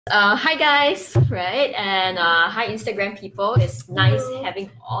Hi guys, right? And hi Instagram people. It's nice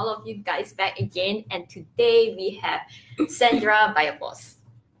having all of you guys back again. And today we have Sandra Biopos.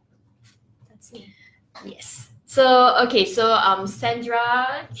 That's me. Yes. So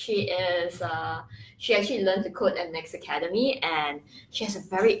Sandra, she actually learned to code at Next Academy, and she has a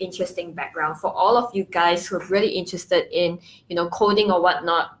very interesting background. For all of you guys who are really interested in coding or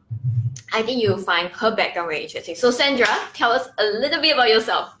whatnot, I think you'll find her background very interesting. So Sandra, tell us a little bit about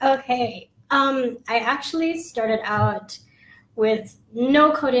yourself. Okay. I actually started out with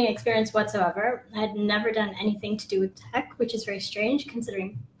no coding experience whatsoever. I had never done anything to do with tech, which is very strange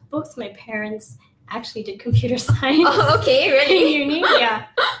considering both my parents actually did computer science. Oh, okay, really? In uni, yeah.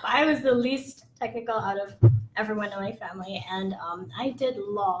 I was the least technical out of everyone in my family, and I did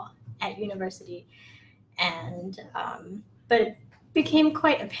law at university, and but it became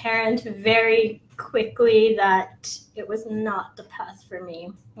quite apparent very quickly that it was not the path for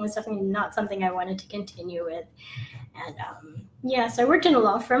me. It was definitely not something I wanted to continue with, and so I worked in a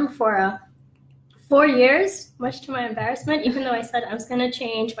law firm for 4 years, much to my embarrassment, even though I said I was going to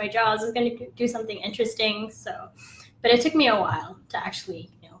change my jobs, I was going to do something interesting. But it took me a while to actually,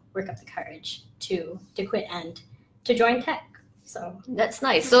 work up the courage to quit and to join tech. So that's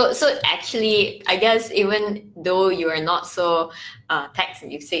nice. So actually, I guess even though you are not so tech,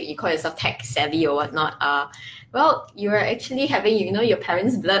 you call yourself tech savvy or whatnot, well, you are actually having your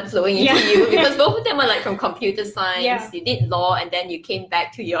parents' blood flowing into you, because both of them are like from computer science. Yeah. You did law, and then you came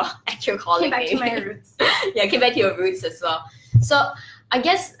back to your actual calling. Came back to my roots. Yeah, came back to your roots as well. So I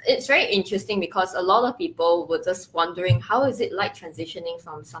guess it's very interesting because a lot of people were just wondering how is it like transitioning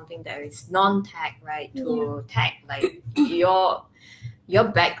from something that is non-tech, right, to tech. Like your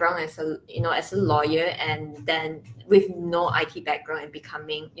background as a lawyer, and then with no IT background and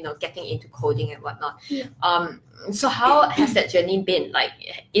becoming getting into coding and whatnot. Yeah. So how has that journey been? Like,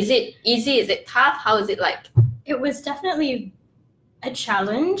 is it easy? Is it tough? How is it like? It was definitely a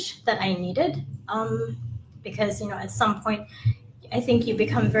challenge that I needed, because at some point I think you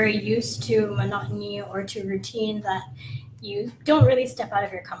become very used to monotony or to routine that you don't really step out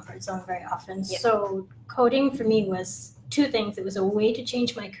of your comfort zone very often. Yeah. So coding for me was two things. It was a way to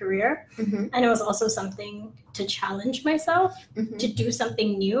change my career, and it was also something to challenge myself, to do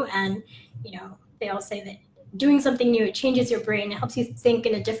something new. And they all say that doing something new, it changes your brain, it helps you think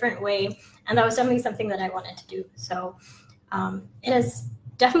in a different way, and that was definitely something that I wanted to do. So it has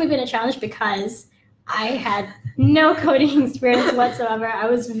definitely been a challenge because I had no coding experience whatsoever. I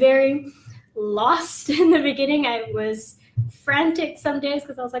was very lost in the beginning. I was frantic some days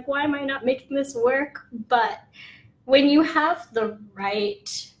because I was like, why am I not making this work? But when you have the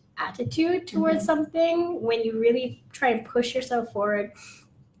right attitude towards something, when you really try and push yourself forward,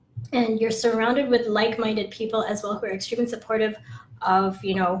 and you're surrounded with like-minded people as well who are extremely supportive of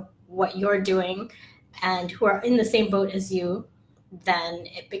what you're doing and who are in the same boat as you, then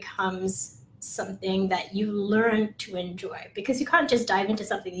it becomes something that you learn to enjoy, because you can't just dive into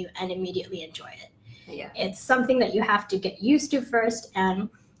something and immediately enjoy it. Yeah. It's something that you have to get used to first, and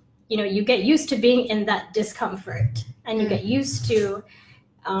you get used to being in that discomfort, and you get used to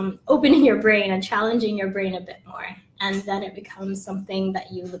opening your brain and challenging your brain a bit more, and then it becomes something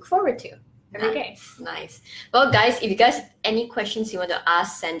that you look forward to every day. Nice. Well, guys, if you guys have any questions you want to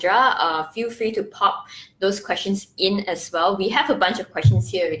ask Sandra, feel free to pop those questions in as well. We have a bunch of questions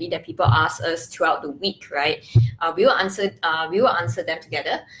here already that people ask us throughout the week, right? We will answer them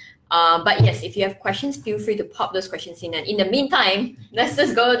together. But yes, if you have questions, feel free to pop those questions in. And in the meantime, let's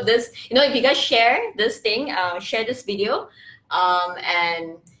just go with this. If you guys share this thing, share this video,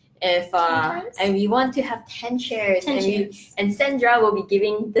 and if and we want to have 10 shares, and Sandra will be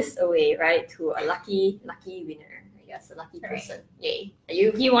giving this away, right, to a lucky winner. I guess a lucky person. Yay!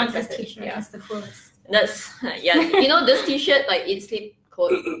 You want this T-shirt? Yeah. That's the coolest. That's this T-shirt, like Eat Sleep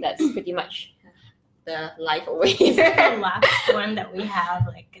Code. That's pretty much the life away. It's the last one that we have.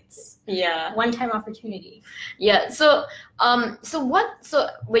 Like, it's one-time opportunity. Yeah. So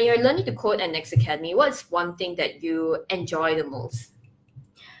when you're learning to code at Next Academy, what's one thing that you enjoy the most?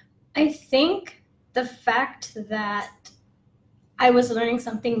 I think the fact that I was learning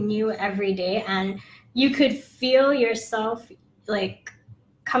something new every day, and you could feel yourself like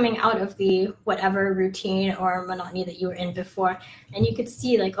coming out of the whatever routine or monotony that you were in before, and you could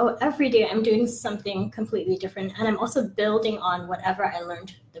see like, oh, every day I'm doing something completely different, and I'm also building on whatever I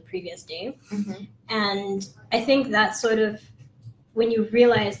learned the previous day. And I think that sort of, when you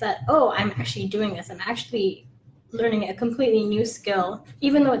realize that, oh, I'm actually doing this, I'm actually learning a completely new skill,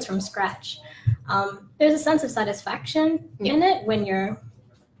 even though it's from scratch, there's a sense of satisfaction in it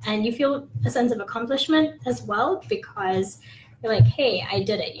and you feel a sense of accomplishment as well, because you're like, hey, I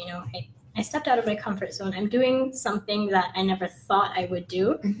did it, I stepped out of my comfort zone. I'm doing something that I never thought I would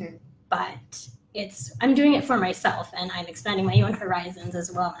do, but I'm doing it for myself, and I'm expanding my own horizons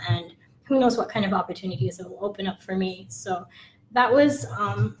as well. And who knows what kind of opportunities it will open up for me. So that was,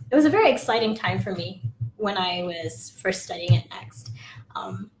 it was a very exciting time for me when I was first studying at Next,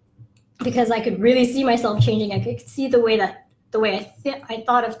 because I could really see myself changing. I could see the way I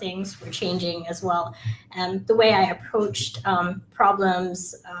thought of things were changing as well. And the way I approached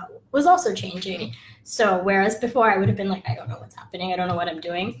problems was also changing. So whereas before I would have been like, I don't know what's happening, I don't know what I'm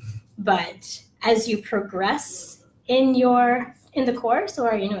doing. But as you progress in the course,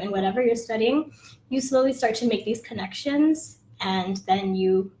 or in whatever you're studying, you slowly start to make these connections, and then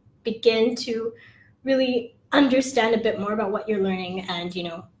you begin to really understand a bit more about what you're learning and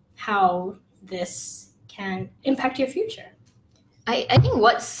how this can impact your future. I think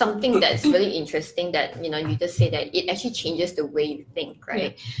what's something that's really interesting that you just say that it actually changes the way you think,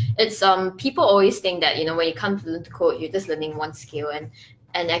 right? Yeah. It's people always think that when you come to learn to code, you're just learning one skill,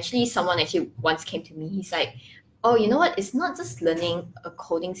 and actually someone actually once came to me, he's like, oh, you know what? It's not just learning a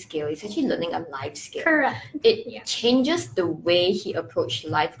coding skill. It's actually learning a life skill. Correct. It changes the way he approached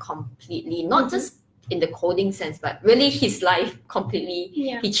life completely, not just in the coding sense, but really his life completely.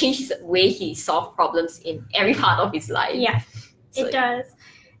 Yeah. He changed the way he solved problems in every part of his life. Yeah, so, it does.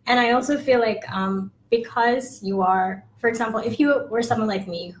 And I also feel like because you are, for example, if you were someone like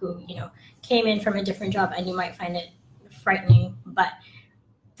me who, came in from a different job, and you might find it frightening, but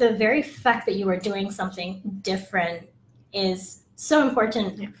the very fact that you are doing something different is so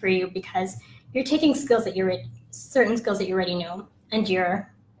important for you, because you're taking certain skills that you already know, and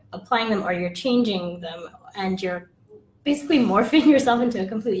you're applying them, or you're changing them, and you're basically morphing yourself into a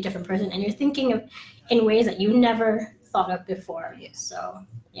completely different person, and you're thinking in ways that you never thought of before. So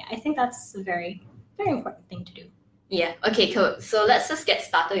yeah, I think that's a very, very important thing to do. Yeah, okay, cool. So let's just get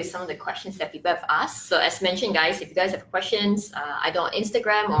started with some of the questions that people have asked. So as mentioned, guys, if you guys have questions, either on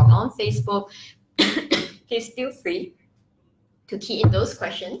Instagram or on Facebook, please feel free to key in those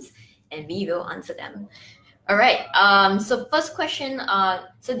questions and we will answer them. All right, so first question,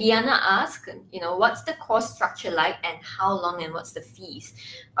 so Diana asked, what's the course structure like, and how long, and what's the fees?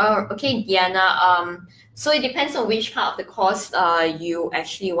 Okay, Diana, so it depends on which part of the course you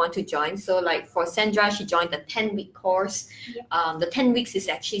actually want to join. So like for Sandra, she joined the 10-week course. Yeah. The 10 weeks is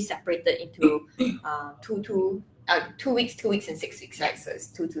actually separated into 2 weeks, 2 weeks, and 6 weeks, right? So it's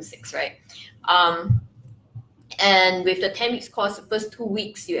 2 to 6, right? And with the 10 weeks course, the first 2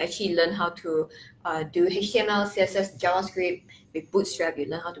 weeks, you actually learn how to do HTML, CSS, JavaScript. With Bootstrap, you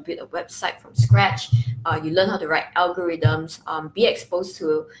learn how to build a website from scratch. You learn how to write algorithms, be exposed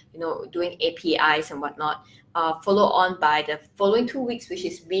to, doing APIs and whatnot. Follow on by the following 2 weeks, which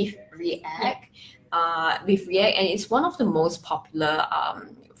is with React. And it's one of the most popular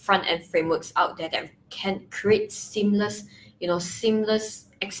front-end frameworks out there that can create seamless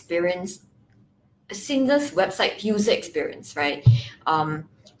experience, a seamless website user experience, right?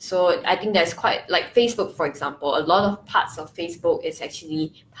 So I think there's quite, like Facebook, for example, a lot of parts of Facebook is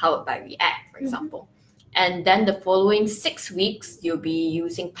actually powered by React, for example. And then the following 6 weeks, you'll be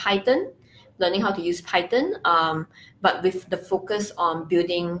using Python, learning how to use Python, but with the focus on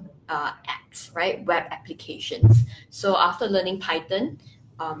building apps, right? Web applications. So after learning Python,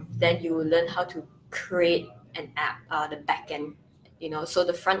 then you will learn how to create an app, the backend. So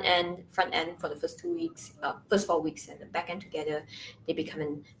the front end for the first 2 weeks, first 4 weeks, and the back end together, they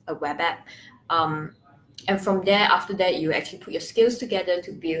become a web app. And from there, after that, you actually put your skills together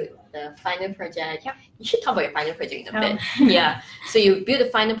to build the final project. Yep. You should talk about your final project in a bit. Yeah. So you build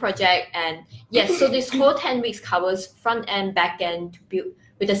the final project, and yes, so this whole 10 weeks covers front end, back end, to build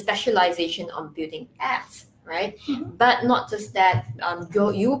with a specialization on building apps, right? But not just that,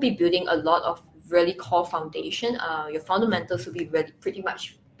 you will be building a lot of really core foundation. Your fundamentals will be really pretty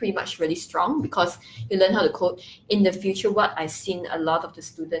much really strong, because you learn how to code. In the future, what I've seen a lot of the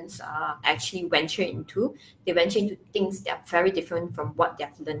students actually venture into things that are very different from what they've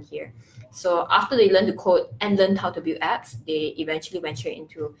learned here. So after they learn to code and learn how to build apps, they eventually venture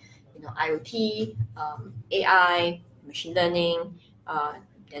into IoT, AI, machine learning,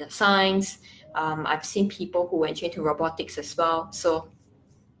 data science. I've seen people who venture into robotics as well. So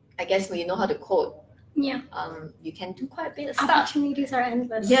I guess when you know how to code, you can do quite a bit of stuff. Opportunities are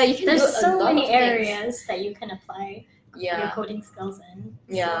endless. Yeah, you can. There's so many areas that you can apply your coding skills in.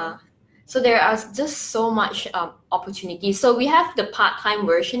 Yeah. So there are just so much opportunities. So we have the part-time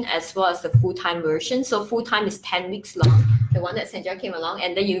version as well as the full-time version. So full-time is 10 weeks long, the one that Sandra came along,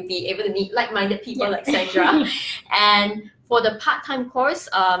 and then you'll be able to meet like-minded people like Sandra. And for the part-time course,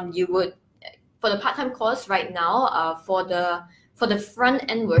 for the part-time course right now, for the For the front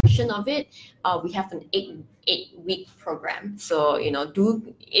end version of it, we have an eight-week program. So,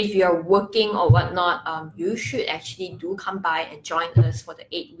 if you're working or whatnot, you should actually do come by and join us for the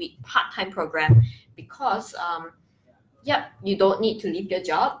 8-week part-time program, because you don't need to leave your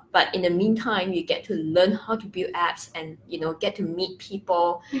job, but in the meantime, you get to learn how to build apps and, get to meet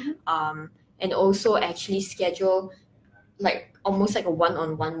people, and also actually schedule almost like a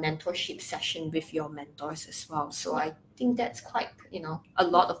one-on-one mentorship session with your mentors as well. So I think that's quite, a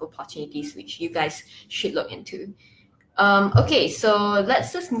lot of opportunities which you guys should look into. Okay, so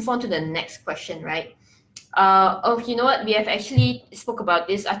let's just move on to the next question, right? You know what? We have actually spoke about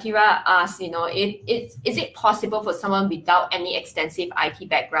this. Atira asked, is it possible for someone without any extensive IT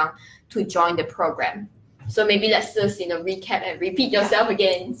background to join the program? So maybe let's just, recap and repeat yourself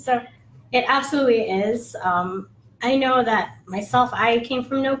again. So it absolutely is. I know that myself, I came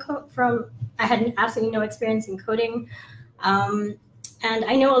from I had absolutely no experience in coding. And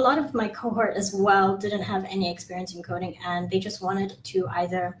I know a lot of my cohort as well didn't have any experience in coding, and they just wanted to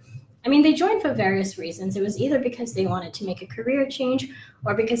they joined for various reasons. It was either because they wanted to make a career change,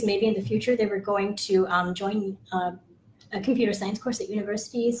 or because maybe in the future they were going to join a computer science course at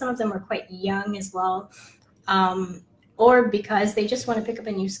university. Some of them were quite young as well, or because they just want to pick up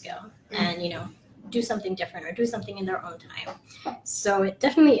a new skill and, do something different or do something in their own time. So it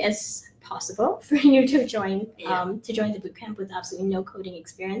definitely is possible for you to join the bootcamp with absolutely no coding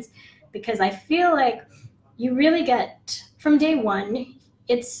experience, because I feel like you really get, from day one,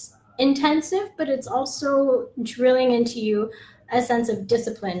 it's intensive, but it's also drilling into you a sense of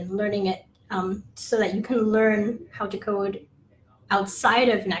discipline, learning it so that you can learn how to code outside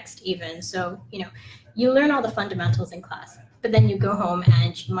of Next even. So, you learn all the fundamentals in class, but then you go home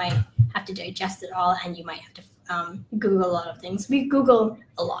and you might have to digest it all, and you might have to Google a lot of things. We Google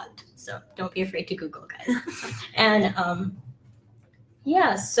a lot, so don't be afraid to Google, guys. And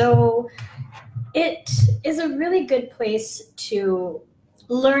so it is a really good place to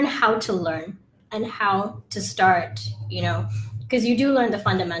learn how to learn and how to start, because you do learn the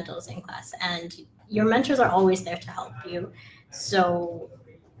fundamentals in class, and your mentors are always there to help you. So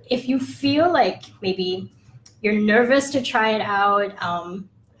if you feel like maybe you're nervous to try it out,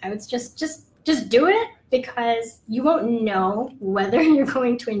 I would just do it, because you won't know whether you're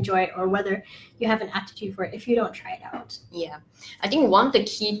going to enjoy it or whether you have an aptitude for it if you don't try it out. Yeah, I think one of the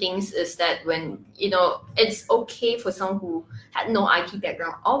key things is that when, it's okay for someone who had no IT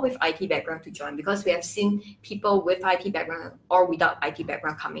background or with IT background to join, because we have seen people with IT background or without IT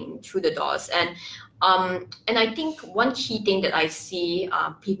background coming through the doors. And I think one key thing that I see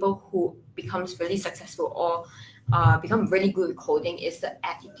people who becomes really successful or become really good with coding is the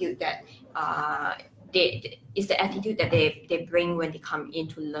attitude that they bring when they come in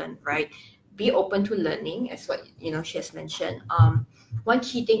to learn, right? Be open to learning, as what she has mentioned. One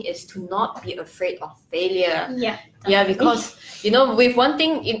key thing is to not be afraid of failure. Yeah, because with one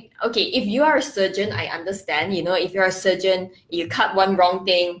thing, if you are a surgeon, I understand. If you're a surgeon, you cut one wrong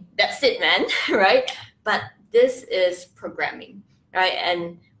thing, that's it, man. Right? But this is programming, right?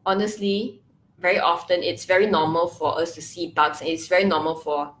 And honestly, very often it's very normal for us to see bugs, and it's very normal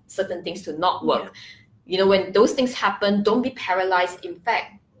for certain things to not work. When those things happen, don't be paralyzed. In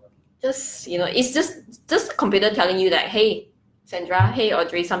fact, it's just a computer telling you that, hey, Sandra, hey,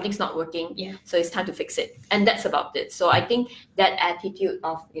 Audrey, something's not working. So it's time to fix it. And that's about it. So I think that attitude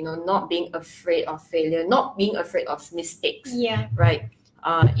of, not being afraid of failure, not being afraid of mistakes, right,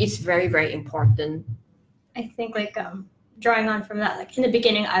 is very, very important. I think drawing on from that, in the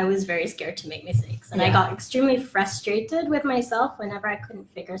beginning, I was very scared to make mistakes, and I got extremely frustrated with myself whenever I couldn't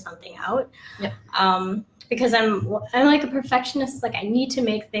figure something out. Because I'm like a perfectionist. I need to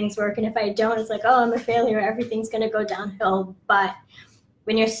make things work, and if I don't, it's like, oh, I'm a failure. Everything's gonna go downhill. But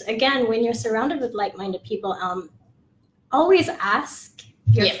when you're surrounded with like-minded people, always ask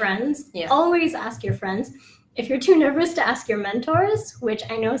your friends. Always ask your friends. If you're too nervous to ask your mentors, which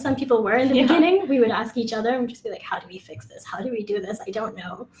I know some people were in the beginning, we would ask each other and just be like, how do we fix this? How do we do this? I don't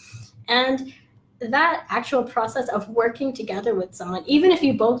know. And that actual process of working together with someone, even if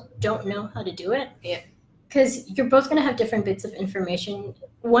you both don't know how to do it, because you're both going to have different bits of information.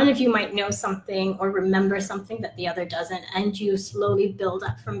 One of you might know something or remember something that the other doesn't, and you slowly build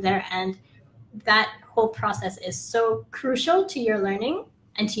up from there. And that whole process is so crucial to your learning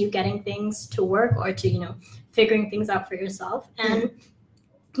and to you getting things to work, or to, figuring things out for yourself. And,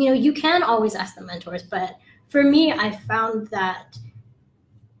 you can always ask the mentors. But for me, I found that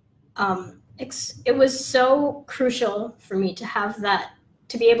it was so crucial for me to have that,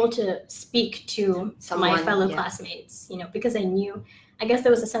 to be able to speak to my fellow classmates, because I guess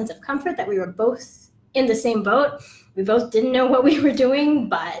there was a sense of comfort that we were both in the same boat. We both didn't know what we were doing,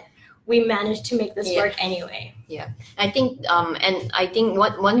 but we managed to make this work anyway. Yeah, I think and I think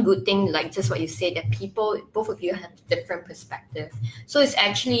one good thing, like just what you said, that both of you have different perspective. So it's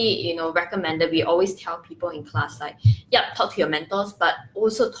actually recommended. We always tell people in class, like, talk to your mentors, but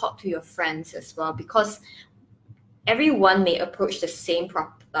also talk to your friends as well, because everyone may approach the same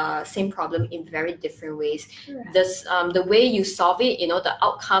problem in very different ways. Right. The way you solve it, the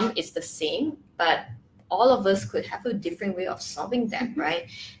outcome is the same, but all of us could have a different way of solving that, right?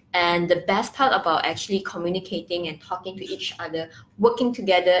 And the best part about actually communicating and talking to each other, working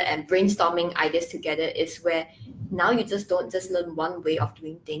together and brainstorming ideas together, is where now you don't just learn one way of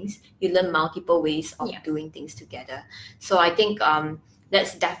doing things, you learn multiple ways of doing things together. So I think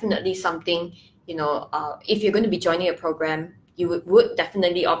that's definitely something, if you're going to be joining a program, you would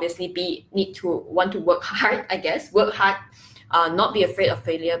definitely obviously need to want to work hard, work hard. Not be afraid of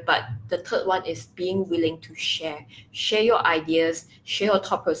failure, but the third one is being willing to share your ideas, share your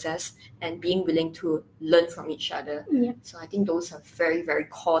thought process, and being willing to learn from each other. Yeah. So I think those are very, very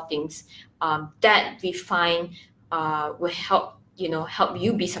core things that we find will help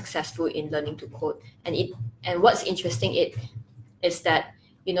you be successful in learning to code. And what's interesting is that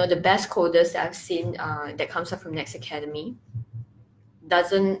the best coders that I've seen that comes up from Next Academy,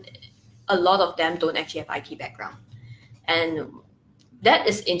 a lot of them don't actually have IT background. And that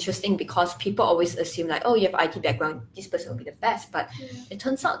is interesting because people always assume like, oh, you have IT background, this person will be the best. But it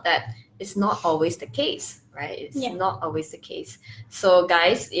turns out that it's not always the case, right? It's not always the case. So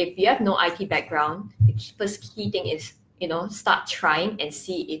guys, if you have no IT background, the first key thing is, start trying and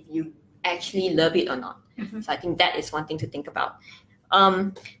see if you actually love it or not. Mm-hmm. So I think that is one thing to think about.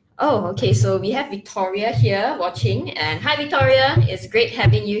 Okay, so we have Victoria here watching. And hi, Victoria. It's great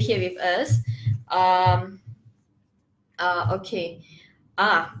having you here with us. Okay.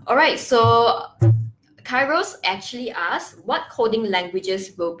 All right. So Kairos actually asked, what coding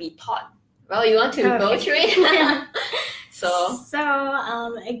languages will be taught? Well, you want to go through it? So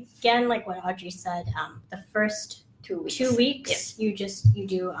again, like what Audrey said, the first 2 weeks, you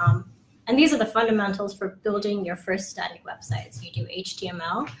do, and these are the fundamentals for building your first static websites. You do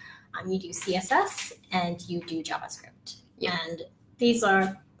HTML, you do CSS, and you do JavaScript. Yeah. And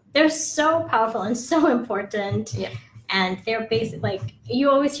they're so powerful and so important. Yeah. And they're basic, like you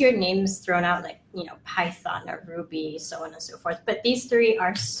always hear names thrown out like, Python or Ruby, so on and so forth. But these three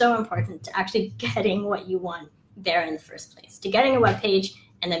are so important to actually getting what you want there in the first place, to getting a web page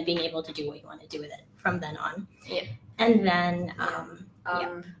and then being able to do what you want to do with it from then on. Yeah. And then,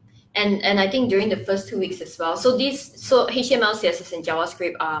 And I think during the first 2 weeks as well. So HTML, CSS, and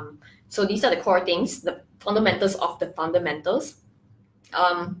JavaScript. So these are the core things, the fundamentals of the fundamentals.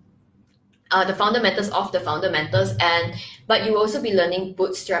 The fundamentals of the fundamentals, but you will also be learning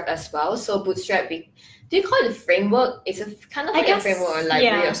Bootstrap as well. So Bootstrap, do you call it a framework? It's a kind of like a framework or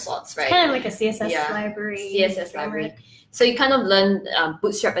library of sorts, right? It's kind of like a CSS library. CSS library. So you kind of learn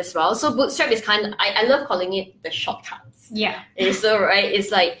Bootstrap as well. So Bootstrap is I love calling it the shortcuts. Yeah. So right,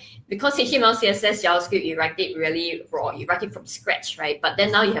 it's like, because HTML, CSS, JavaScript, you write it really raw. You write it from scratch, right? But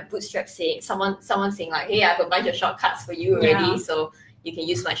then now you have Bootstrap saying, someone saying like, hey, I have a bunch of shortcuts for you already. So you can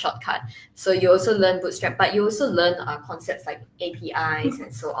use my shortcut. So you also learn Bootstrap, but you also learn concepts like APIs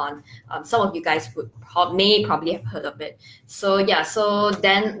and so on. Some of you guys may probably have heard of it. So so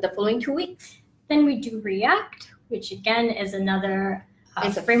then the following 2 weeks. Then we do React, which again is another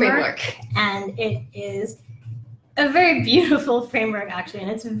it's a framework. And it is a very beautiful framework actually,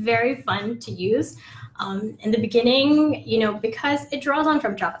 and it's very fun to use. In the beginning, because it draws on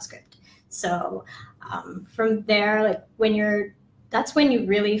from JavaScript. So from there, like that's when you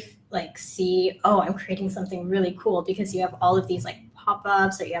really see, oh, I'm creating something really cool, because you have all of these like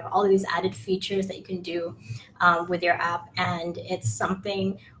pop-ups, or you have all of these added features that you can do with your app. And it's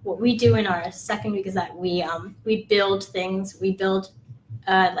something, what we do in our second week is that we build things. We build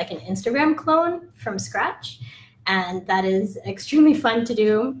like an Instagram clone from scratch. And that is extremely fun to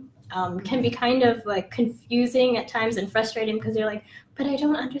do. Can be kind of like confusing at times and frustrating, because you're like, but I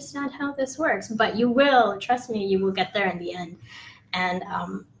don't understand how this works. But you will, trust me, you will get there in the end. And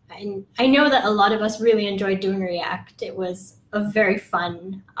I know that a lot of us really enjoyed doing React. It was a very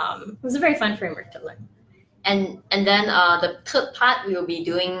fun framework to learn. And then the third part we will be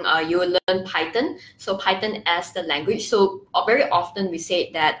doing, you will learn Python. So Python as the language. So very often we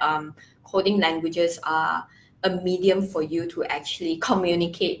say that coding languages are a medium for you to actually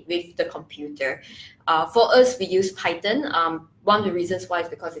communicate with the computer. For us, we use Python. One of the reasons why is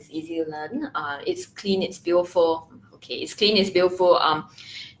because it's easy to learn. It's clean, it's beautiful. It's clean, it's beautiful.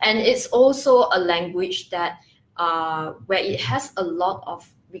 And it's also a language that where it has a lot of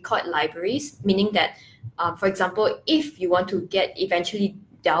we call it libraries, meaning that, for example, if you want to eventually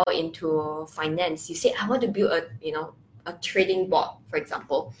delve into finance, you say, I want to build a trading bot, for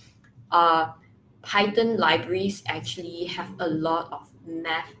example. Python libraries actually have a lot of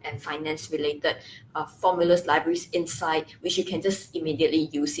math and finance related formulas libraries inside, which you can just immediately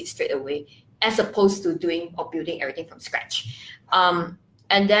use it straight away, as opposed to doing or building everything from scratch.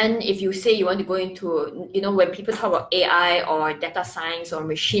 And then if you say you want to go into, when people talk about AI or data science or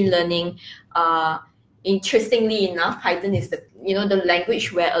machine learning, interestingly enough, Python is the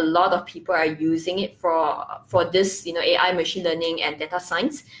language where a lot of people are using it for this AI, machine learning, and data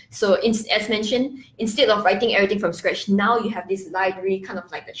science. So as mentioned, instead of writing everything from scratch, now you have this library, kind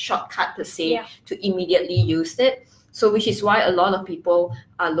of like a shortcut per se, to immediately use it. So which is why a lot of people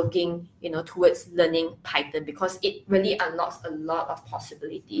are looking towards learning Python, because it really unlocks a lot of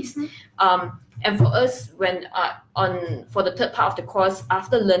possibilities. And for us, when for the third part of the course,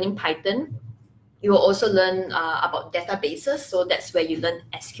 after learning Python, you will also learn about databases. So that's where you learn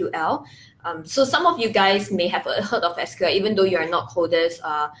SQL. So some of you guys may have heard of SQL, even though you are not coders.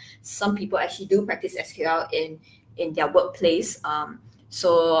 Some people actually do practice SQL in their workplace.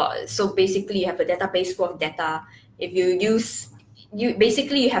 So basically, you have a database full of data. If you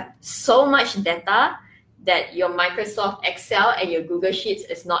basically have so much data that your Microsoft Excel and your Google Sheets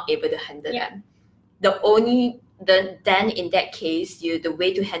is not able to handle them. Then in that case, the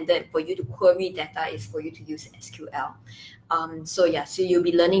way to handle it, for you to query data, is for you to use SQL. So you'll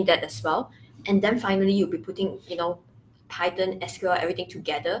be learning that as well. And then finally, you'll be putting, Python, SQL, everything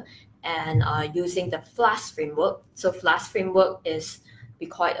together, and using the Flask framework. So Flask framework we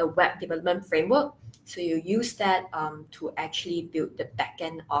call it a web development framework. So you use that to actually build the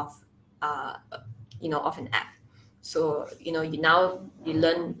backend of an app. So you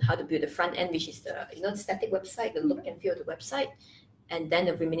learn how to build the front end, which is the static website, the look and feel of the website, and then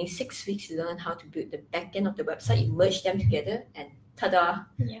the remaining 6 weeks you learn how to build the back end of the website. You merge them together, and ta-da,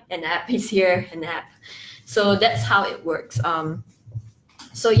 an app is here, an app. So that's how it works.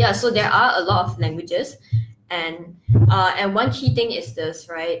 So there are a lot of languages, and one key thing is this,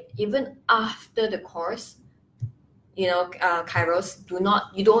 right? Even after the course, Kairos,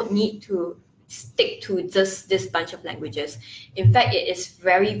 you don't need to stick to just this bunch of languages. In fact, it is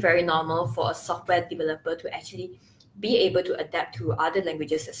very, very normal for a software developer to actually be able to adapt to other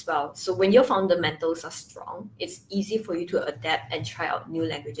languages as well. So when your fundamentals are strong, it's easy for you to adapt and try out new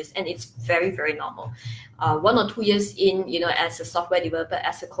languages, and it's very, very normal. 1 or 2 years in, as a software developer,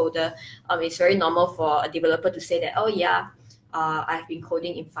 as a coder, it's very normal for a developer to say that, I've been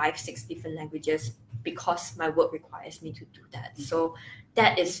coding in 5-6 different languages because my work requires me to do that. So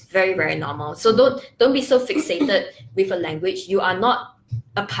that is very, very normal. So don't be so fixated with a language. You are not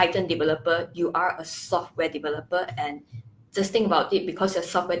a Python developer, you are a software developer, and just think about it, because you're a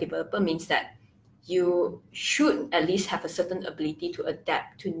software developer means that you should at least have a certain ability to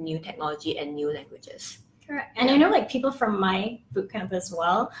adapt to new technology and new languages. Correct. And I know people from my bootcamp as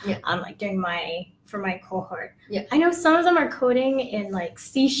well, for my cohort. I know some of them are coding in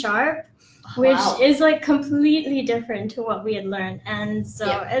C#, which is completely different to what we had learned. And so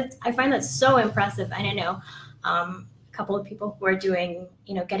I find that so impressive. And I know a couple of people who are doing,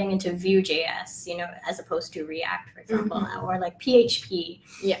 getting into Vue.js, as opposed to React, for example, or PHP.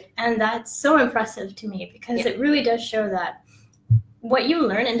 And that's so impressive to me, because it really does show that what you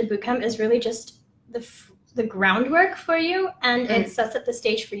learn in the bootcamp is really just the groundwork for you, and it sets up the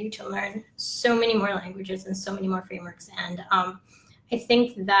stage for you to learn so many more languages and so many more frameworks. And I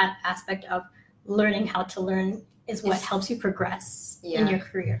think that aspect of learning how to learn is what helps you progress in your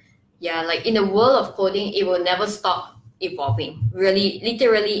career. In the world of coding, it will never stop evolving. Really,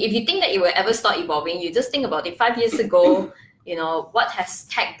 literally, if you think that it will ever stop evolving, you just think about it. 5 years ago, what has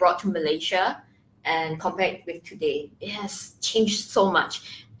tech brought to Malaysia, and compared with today, it has changed so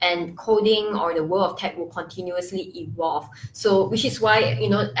much. And coding or the world of tech will continuously evolve. So, which is why,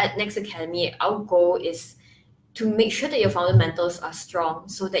 at Next Academy, our goal is to make sure that your fundamentals are strong,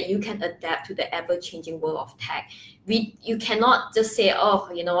 so that you can adapt to the ever-changing world of tech. You cannot just say,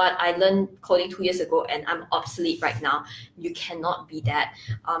 I learned coding 2 years ago and I'm obsolete right now. You cannot be that.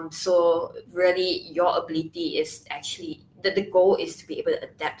 So really, your ability is actually, the goal is to be able to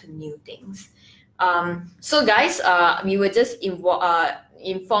adapt to new things. So guys, we were just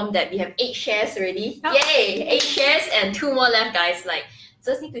informed that we have 8 shares already. Oh. Yay! 8 shares and 2 more left, guys.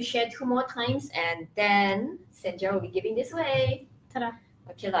 Just need to share 2 more times, and then Sandra will be giving this away. Ta-da!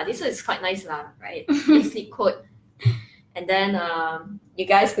 Okay, this one is quite nice, right? Sleep code. and then you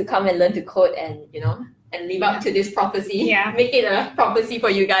guys could come and learn to code and and live up to this prophecy. Yeah. Make it a prophecy for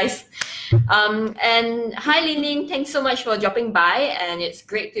you guys. And hi Lin, thanks so much for dropping by, and it's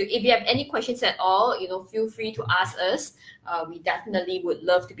great to, if you have any questions at all, feel free to ask us. We definitely would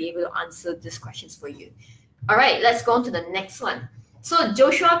love to be able to answer these questions for you. All right, let's go on to the next one. So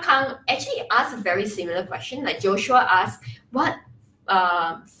Joshua Kang actually asked a very similar question. Like Joshua asked, what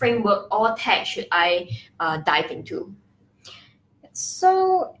framework or tech should I dive into?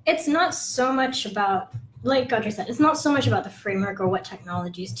 So it's not so much about, like Audrey said, it's not so much about the framework or what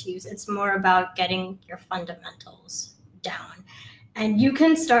technologies to use. It's more about getting your fundamentals down. And you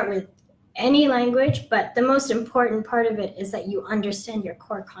can start with any language, but the most important part of it is that you understand your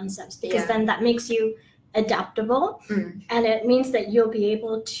core concepts, because then that makes you adaptable, and it means that you'll be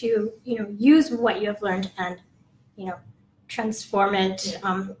able to use what you have learned and transform it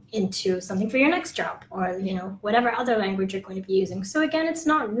into something for your next job, or whatever other language you're going to be using. So again, it's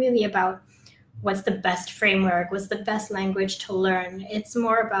not really about what's the best framework, what's the best language to learn. It's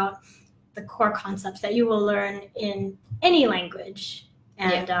more about the core concepts that you will learn in any language,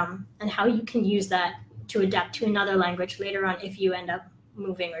 and how you can use that to adapt to another language later on if you end up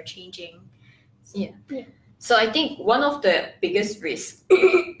moving or changing. So I think one of the biggest risks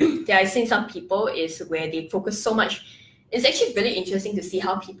that I've seen some people is where they focus so much. It's actually really interesting to see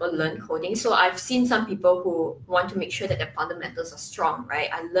how people learn coding. So I've seen some people who want to make sure that their fundamentals are strong, right?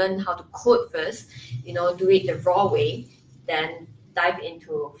 I learn how to code first, do it the raw way, then dive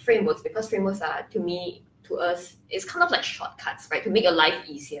into frameworks, because frameworks are, to us, it's kind of like shortcuts, right? To make your life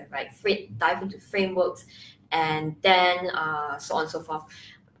easier, right? Dive into frameworks, and then so on and so forth.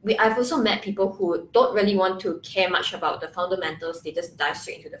 I've also met people who don't really want to care much about the fundamentals. They just dive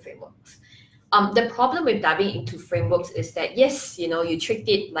straight into the frameworks. The problem with diving into frameworks is that, yes, you treat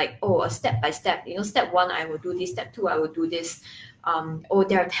it like, a step by step. Step 1, I will do this. Step 2, I will do this.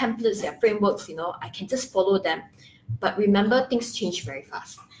 There are templates, there are frameworks. I can just follow them. But remember, things change very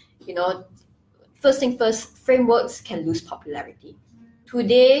fast. First thing first, frameworks can lose popularity.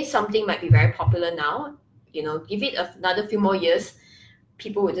 Today, something might be very popular now. Give it another few more years,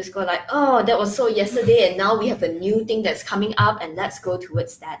 people would just go like, oh, that was so yesterday, and now we have a new thing that's coming up, and let's go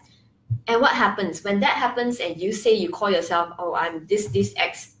towards that. And what happens when that happens, and you call yourself, oh, I'm this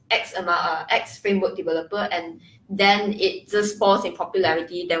X framework developer, and then it just falls in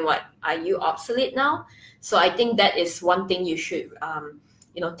popularity, then what? Are you obsolete now? So I think that is one thing you should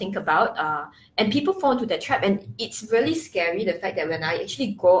think about. And people fall into that trap, and it's really scary, the fact that when I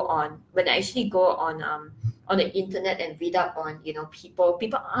actually go on the internet and read up on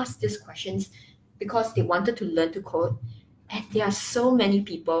people ask these questions because they wanted to learn to code. And there are so many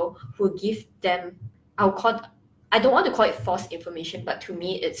people who give them, I don't want to call it false information, but to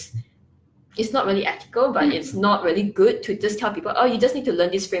me it's not really ethical, but it's not really good to just tell people, oh, you just need to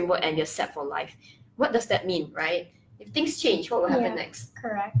learn this framework and you're set for life. What does that mean, right? If things change, what will happen next?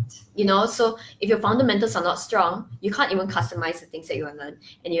 Correct. So if your fundamentals are not strong, you can't even customize the things that you want to learn.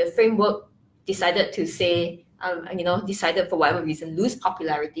 And your framework decided to say, decided for whatever reason, lose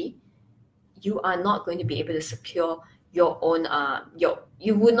popularity, you are not going to be able to secure your own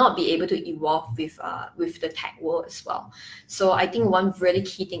you would not be able to evolve with the tech world as well. So I think one really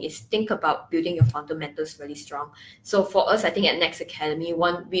key thing is think about building your fundamentals really strong. So for us, I think at Next Academy,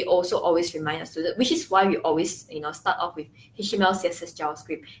 we also always remind our students, which is why we always start off with HTML, CSS,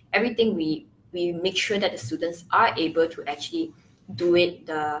 JavaScript. Everything we make sure that the students are able to actually do it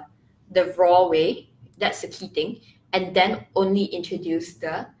the raw way. That's the key thing, and then only introduce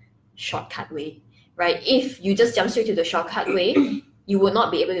the shortcut way. Right? If you just jump straight to the shortcut way, you would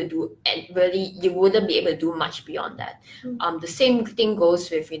not be able to do, and really, you wouldn't be able to do much beyond that. The same thing goes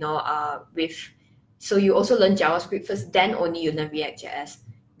with, so you also learn JavaScript first, then only you learn React.js.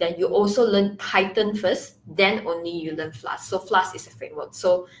 Then you also learn Python first, then only you learn Flask. So Flask is a framework.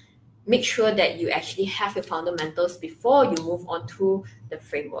 So make sure that you actually have your fundamentals before you move on to the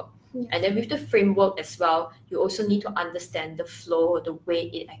framework. And then with the framework as well, you also need to understand the flow, the way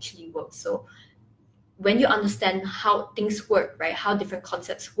it actually works. So when you understand how things work, right, how different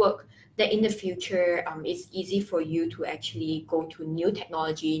concepts work, then in the future, it's easy for you to actually go to new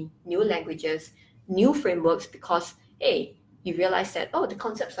technology, new languages, new frameworks, because, hey, you realize that, the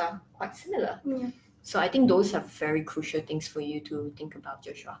concepts are quite similar. So I think those are very crucial things for you to think about,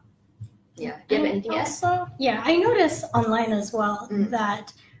 Joshua. Yeah. Do you have anything else? I noticed online as well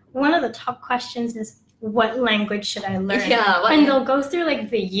that one of the top questions is, what language should I learn? And they'll go through like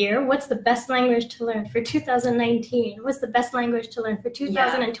the year. What's the best language to learn for 2019? What's the best language to learn for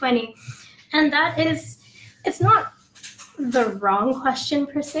 2020? And it's not the wrong question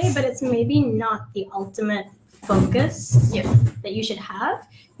per se, but it's maybe not the ultimate focus that you should have.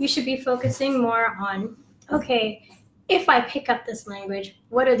 You should be focusing more on, okay, if I pick up this language,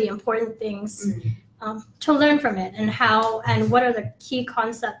 what are the important things to learn from it, and what are the key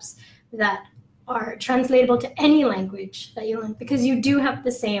concepts that are translatable to any language that you learn, because you do have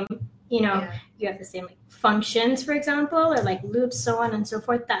the same, you have the same functions, for example, or like loops, so on and so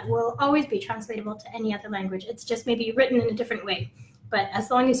forth, that will always be translatable to any other language. It's just maybe written in a different way. But as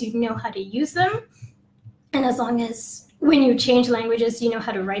long as you know how to use them, and as long as when you change languages, you know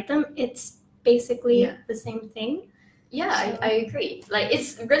how to write them, it's basically the same thing. Yeah, I agree. Like,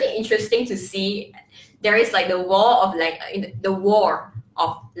 it's really interesting to see there is like the war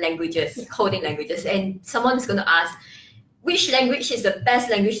of languages, coding languages, and someone is going to ask, which language is the best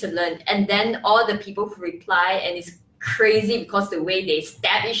language to learn? And then all the people who reply, and it's crazy because the way they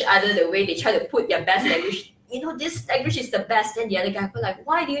stab each other, the way they try to put their best language, this language is the best. And the other guy will like,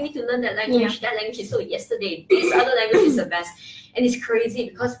 why do you need to learn that language? That language is so yesterday. This other language is the best. And it's crazy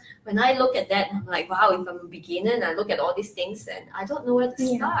because when I look at that, I'm like, wow, if I'm a beginner and I look at all these things, and I don't know where to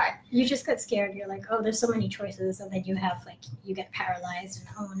start. You just get scared. You're like, oh, there's so many choices. And then you get paralyzed. And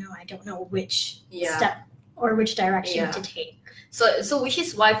oh no, I don't know which step or which direction to take. So which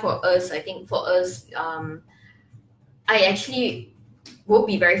is why for us, I actually will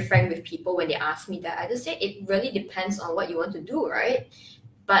be very frank with people when they ask me that. I just say it really depends on what you want to do, right?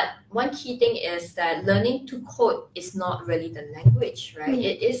 But one key thing is that learning to code is not really the language, right?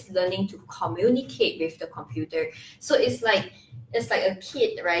 It is learning to communicate with the computer. So it's like a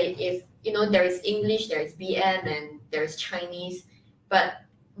kid, right? If there is English, there is BM, and there is Chinese, but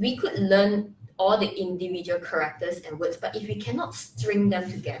we could learn all the individual characters and words, but if we cannot string them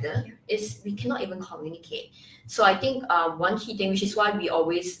together, we cannot even communicate. So I think one key thing, which is why we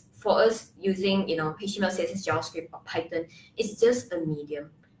always, for us, using HTML, CSS, JavaScript, or Python, it's just a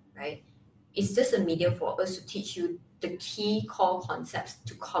medium, right? It's just a medium for us to teach you the key core concepts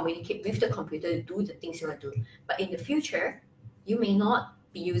to communicate with the computer, to do the things you want to do. But in the future, you may not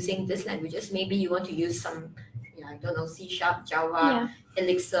be using these languages. Maybe you want to use some, I don't know, C#, Java,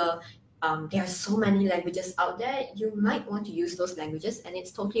 Elixir. There are so many languages out there. You might want to use those languages, and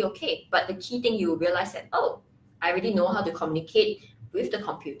it's totally okay. But the key thing, you will realize that, I already know how to communicate with the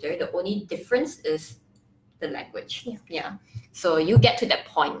computer. The only difference is the language. Yeah. So you get to that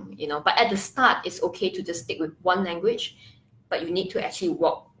point, But at the start, it's okay to just stick with one language, but you need to actually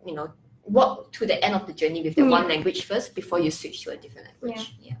walk to the end of the journey with the one language first before you switch to a different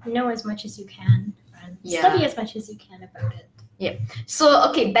language. Know as much as you can, and study as much as you can about it. Yeah. So,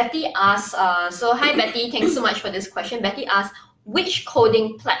 okay, Betty asks, hi Betty, thanks so much for this question. Betty asks, which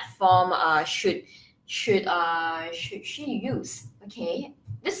coding platform should she use? Okay,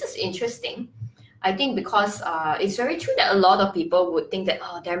 this is interesting. I think because it's very true that a lot of people would think that,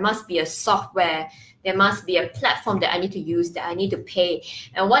 there must be a software, there must be a platform that I need to use, that I need to pay.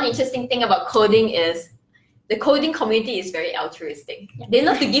 And one interesting thing about coding is the coding community is very altruistic. They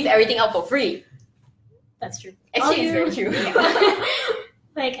love to give everything out for free. That's true. Actually, it's very true.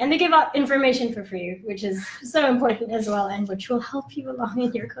 And they give out information for free, which is so important as well, and which will help you along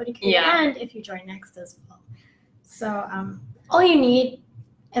in your coding career, and if you join Next as well. So all you need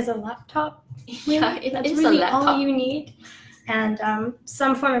is a laptop. Really. That's really all you need, and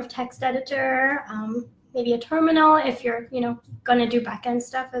some form of text editor, maybe a terminal if you're gonna do backend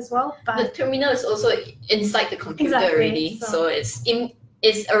stuff as well. But the terminal is also inside the computer already, so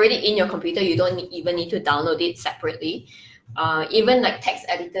it's already in your computer. You don't even need to download it separately. Even like text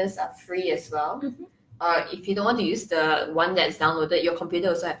editors are free as well. If you don't want to use the one that's downloaded, your computer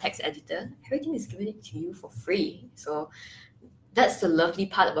also have text editor. Everything is given to you for free. So that's the lovely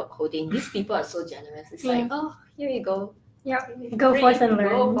part about coding. These people are so generous. It's like, here you go. Yeah, go forth and learn.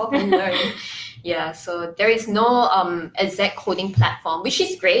 Go forth and learn. Yeah, so there is no exact coding platform, which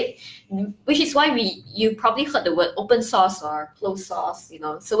is great, which is why you probably heard the word open source or closed source,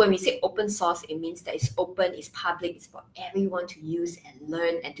 So when we say open source, it means that it's open, it's public, it's for everyone to use and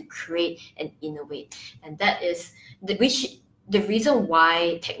learn and to create and innovate. And that is the reason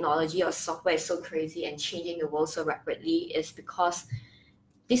why technology or software is so crazy and changing the world so rapidly is because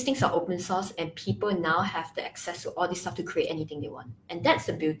these things are open source, and people now have the access to all this stuff to create anything they want. And that's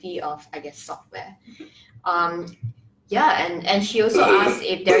the beauty of, I guess, software. And she also asked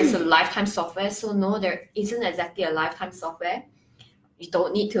if there is a lifetime software. So no, there isn't exactly a lifetime software. You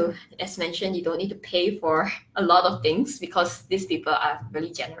don't need to, as mentioned, you don't need to pay for a lot of things because these people are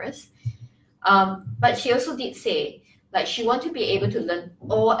really generous. But she also did say, she wants to be able to learn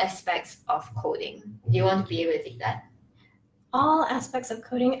all aspects of coding. Do you want to be able to take that? All aspects of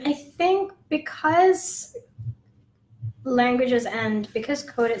coding, I think, because languages, and because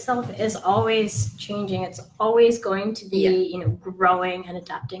code itself is always changing, it's always going to be growing and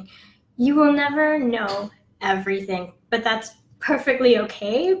adapting. You will never know everything, but that's perfectly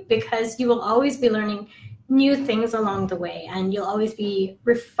okay, because you will always be learning new things along the way, and you'll always be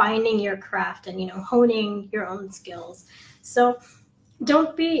refining your craft and honing your own skills. So I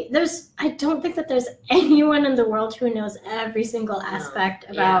don't think that there's anyone in the world who knows every single aspect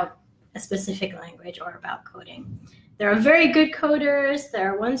about a specific language or about coding. There are very good coders.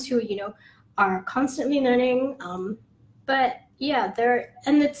 There are ones who are constantly learning, but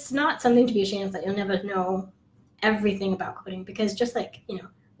and it's not something to be ashamed of, that you'll never know everything about coding, because just like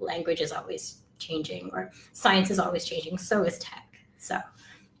language is always changing, or science is always changing, so is tech. So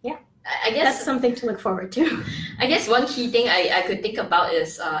I guess that's something to look forward to. I guess one key thing I could think about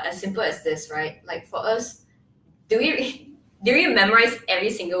is as simple as this, right? Like for us, do we memorize every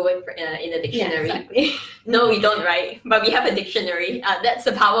single word in a dictionary? Yeah, exactly. No, we don't, right? But we have a dictionary. That's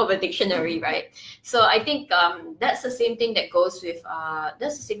the power of a dictionary, right? So I think that's the same thing that goes with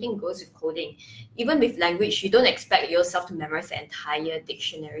coding. Even with language, you don't expect yourself to memorize the entire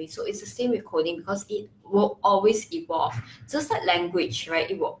dictionary. So it's the same with coding, because it will always evolve. Just like language,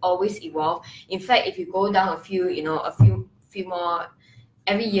 right? It will always evolve. In fact, if you go down a few more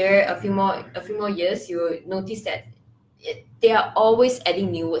every year, a few more years, you will notice that they are always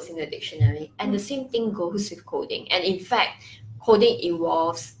adding new words in the dictionary. And the same thing goes with coding. And in fact, coding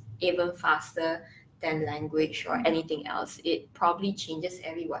evolves even faster than language or anything else. It probably changes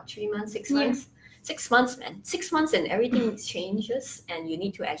every 3 months, 6 months? 6 months, man. 6 months and everything changes, and you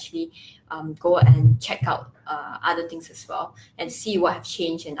need to actually go and check out other things as well and see what have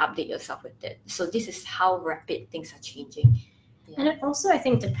changed and update yourself with it. So this is how rapid things are changing. And it also, I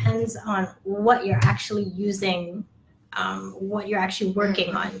think, depends on what you're actually using, what you're actually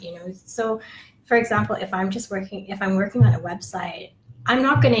working on, So for example, if I'm working on a website, I'm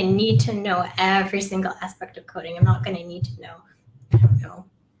not going to need to know every single aspect of coding. I'm not going to need to know,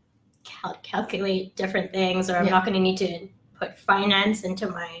 calculate different things, or I'm not going to need to put finance into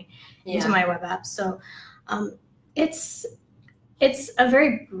my web app. So it's a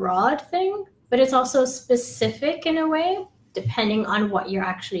very broad thing, but it's also specific in a way, depending on what you're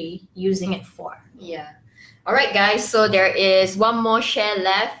actually using it for. Yeah. All right, guys. So there is one more share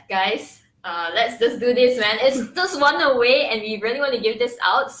left, guys. Let's just do this, man. It's just one away, and we really want to give this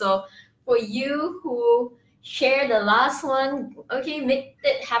out. So for you who share the last one, okay, make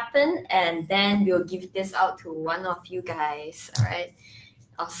it happen, and then we'll give this out to one of you guys. All right.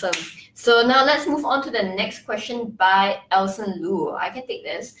 Awesome. So now let's move on to the next question by Elson Lu. I can take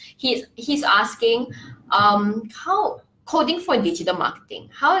this. He's asking, how coding for digital marketing.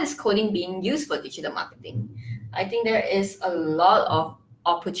 How is coding being used for digital marketing? I think there is a lot of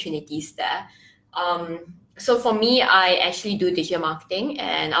opportunities there. So for me, I actually do digital marketing,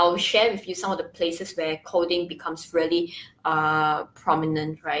 and I'll share with you some of the places where coding becomes really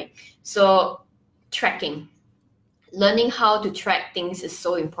prominent, right? So tracking. Learning how to track things is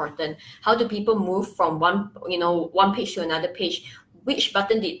so important. How do people move from one page to another page? Which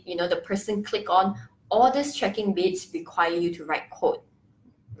button did the person click on? All these tracking bits require you to write code.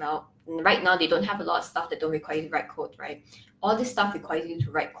 Now, right now, they don't have a lot of stuff that don't require you to write code, right? All this stuff requires you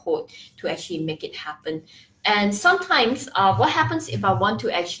to write code to actually make it happen. And sometimes, what happens if I want to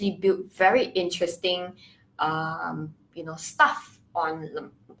actually build very interesting, stuff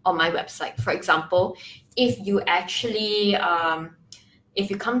on my website? For example, if you actually, if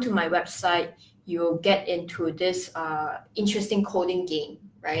you come to my website, you'll get into this interesting coding game,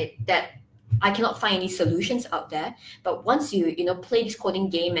 right? That I cannot find any solutions out there. But once you play this coding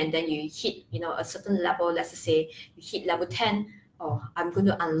game, and then you hit a certain level, let's just say you hit level 10, I'm going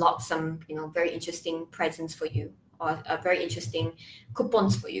to unlock some very interesting presents for you, or very interesting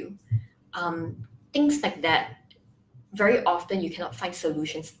coupons for you. Things like that. Very often you cannot find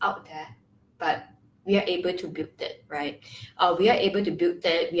solutions out there, but we are able to build it, right? We are able to build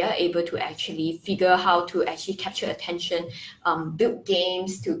that. We are able to actually figure how to actually capture attention, build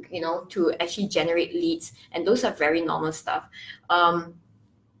games to actually generate leads, and those are very normal stuff.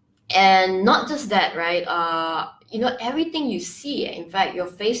 And not just that, right? Everything you see. In fact, your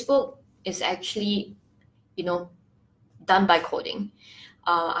Facebook is actually, done by coding.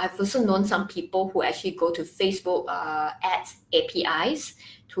 I've also known some people who actually go to Facebook ads APIs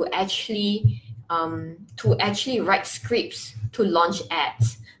to actually write scripts to launch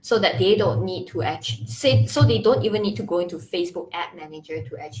ads, so that they don't need to they don't even need to go into Facebook Ad Manager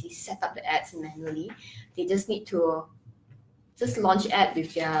to actually set up the ads manually. They just need to just launch ad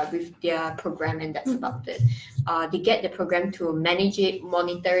with their program, and that's about it. They get the program to manage it,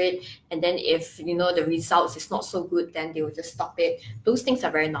 monitor it, and then if the results is not so good, then they will just stop it. Those things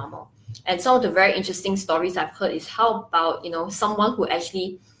are very normal. And some of the very interesting stories I've heard is how about someone who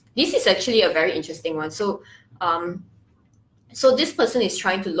actually, this is actually a very interesting one. So this person is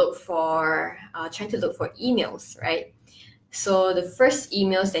trying to look for emails, right? So the first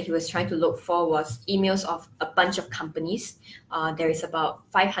emails that he was trying to look for was emails of a bunch of companies. There is about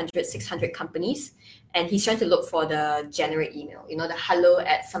 500, 600 companies, and he's trying to look for the generic email, the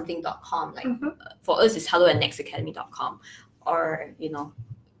hello@something.com. Like for us, it's hello@nextacademy.com, or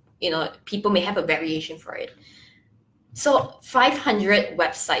people may have a variation for it. So 500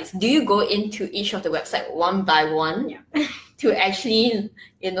 websites. Do you go into each of the website one by one? Yeah. To actually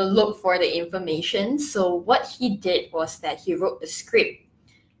look for the information? So what he did was that he wrote the script.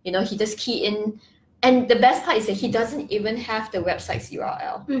 He just key in, and the best part is that he doesn't even have the website's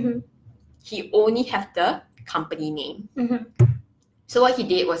URL. He only have the company name. So what he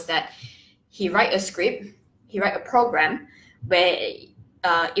did was that he write a script, he write a program where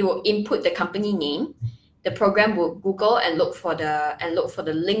it will input the company name. The program will Google and look for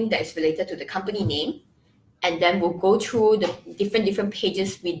the link that is related to the company name, and then we'll go through the different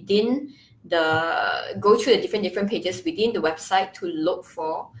pages within the website to look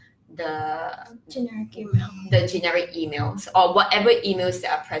for the generic emails or whatever emails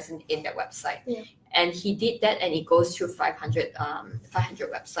that are present in that website. Yeah. And he did that, and it goes through 500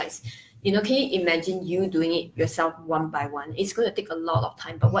 websites. Can you imagine you doing it yourself one by one? It's going to take a lot of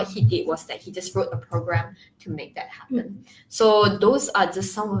time. But what he did was that he just wrote a program to make that happen. So those are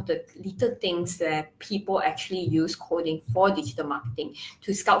just some of the little things that people actually use coding for digital marketing,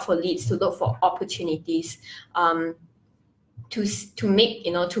 to scout for leads, to look for opportunities, to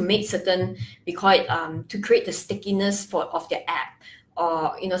make certain, we call it to create the stickiness of their app.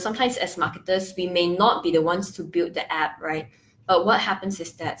 Or sometimes as marketers, we may not be the ones to build the app, right? But what happens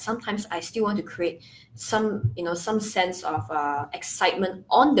is that sometimes I still want to create some sense of excitement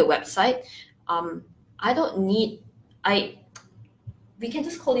on the website. We can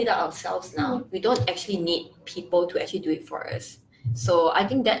just code it out ourselves now. We don't actually need people to actually do it for us. So I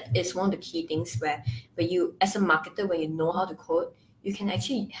think that is one of the key things where you, as a marketer, when you know how to code, you can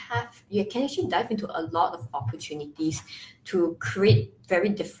actually dive into a lot of opportunities to create very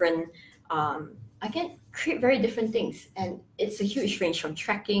different things. And it's a huge range, from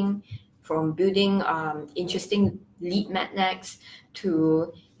tracking, from building interesting lead magnets,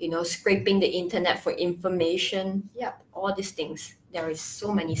 to scraping the internet for information. All these things. There is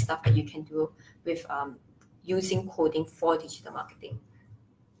so many stuff that you can do with using coding for digital marketing.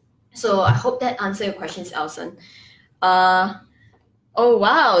 So I hope that answered your questions, Elson. Oh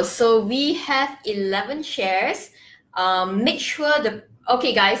wow, so we have 11 shares.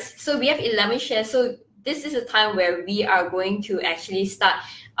 Okay guys, so we have 11 shares. So this is a time where we are going to actually start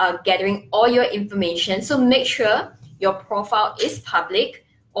gathering all your information. So make sure your profile is public,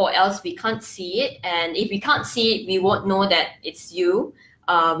 or else we can't see it. And if we can't see it, we won't know that it's you.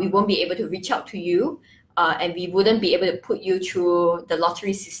 We won't be able to reach out to you, and we wouldn't be able to put you through the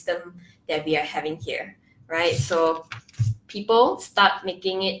lottery system that we are having here, right? So people, start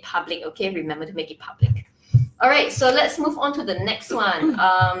making it public, okay? Remember to make it public. All right, so let's move on to the next one.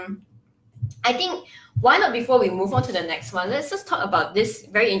 I think, why not, before we move on to the next one, let's just talk about this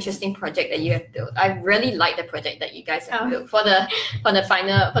very interesting project that you have built. I really like the project that you guys have built for the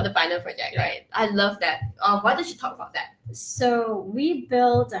final project, right? I love that. Why don't you talk about that? So we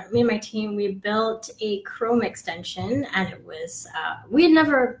built, me and my team, we built a Chrome extension, and it was, we had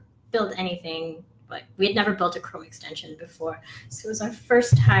never built anything, but we had never built a Chrome extension before. So it was our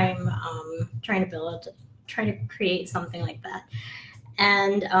first time trying to create something like that.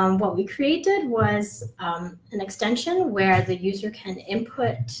 And what we created was an extension where the user can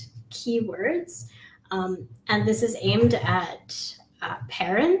input keywords. And this is aimed at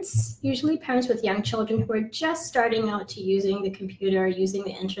parents, usually parents with young children who are just starting out to using the computer, using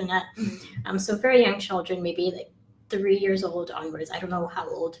the internet. So very young children, maybe like 3 years old onwards. I don't know how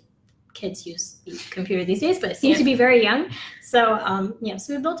old kids use the computer these days, but it seems to be very young. So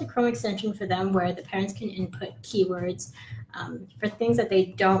so we built a Chrome extension for them where the parents can input keywords for things that they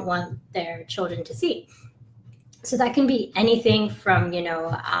don't want their children to see. So that can be anything from,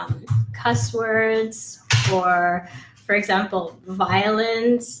 cuss words, or, for example,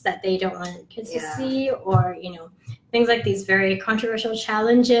 violence that they don't want kids to see, or, things like these very controversial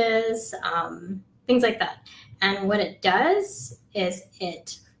challenges, things like that. And what it does is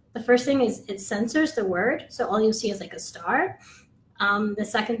the first thing is it censors the word. So all you'll see is like a star. The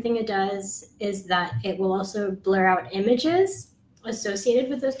second thing it does is that it will also blur out images. associated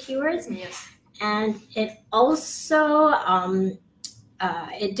with those keywords. Yes. And it also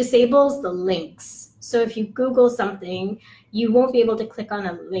it disables the links. So if you Google something, you won't be able to click on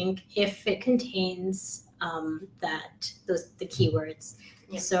a link if it contains the keywords.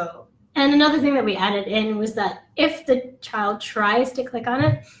 Yeah. So, and another thing that we added in was that if the child tries to click on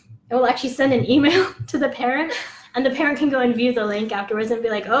it, it will actually send an email to the parent, and the parent can go and view the link afterwards and be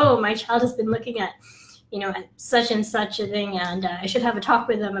like, oh, my child has been looking at, at such and such a thing, and I should have a talk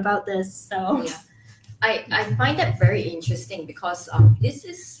with them about this. So yeah. I find that very interesting because this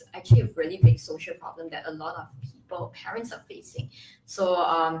is actually a really big social problem that a lot of parents are facing.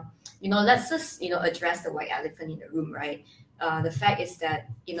 So let's just address the white elephant in the room, right? The fact is that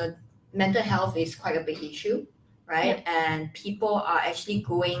mental health is quite a big issue, right? Yeah. And people are actually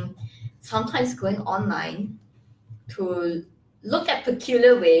sometimes going online to look at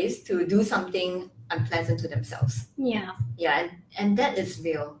peculiar ways to do something unpleasant to themselves. Yeah. Yeah, and that is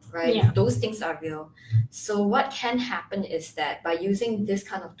real, right? Yeah. Those things are real. So what can happen is that by using this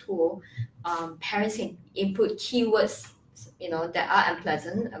kind of tool, parents can input keywords, that are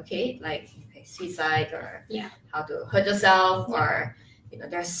unpleasant, like suicide or how to hurt yourself, or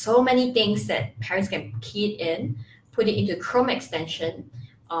there are so many things that parents can key it in, put it into Chrome extension.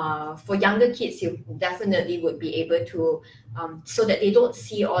 For younger kids, you definitely would be able to, so that they don't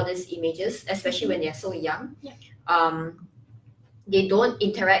see all these images, especially when they're so young. Yeah. They don't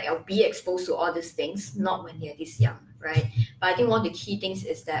interact or be exposed to all these things, not when they're this young, right? But I think one of the key things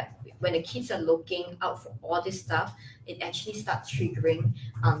is that when the kids are looking out for all this stuff, it actually starts triggering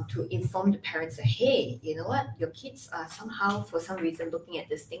to inform the parents that, hey, you know what, your kids are somehow, for some reason, looking at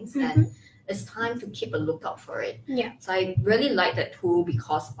these things, and it's time to keep a lookout for it. Yeah. So I really like that tool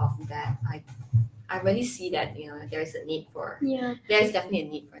because of that. I really see that there's a need for. Yeah. There's definitely a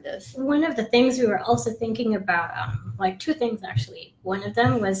need for this. One of the things we were also thinking about, two things actually. One of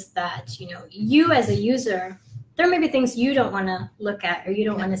them was that you as a user, there may be things you don't want to look at or you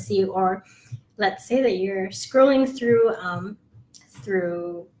don't want to see, or let's say that you're scrolling through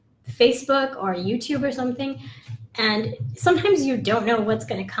Facebook or YouTube or something, and sometimes you don't know what's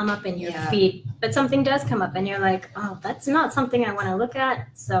going to come up in your feed, but something does come up and you're like, oh, that's not something I want to look at.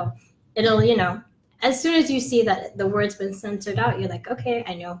 So it'll, as soon as you see that the word's been censored out, you're like, okay,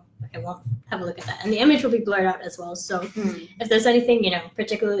 I know, I won't have a look at that. And the image will be blurred out as well. So if there's anything,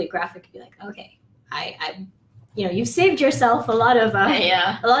 particularly graphic, you'd be like, okay, I you've saved yourself a lot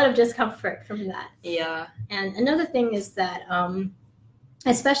of discomfort from that. Yeah. And another thing is that,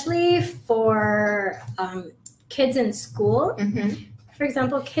 especially for kids in school, for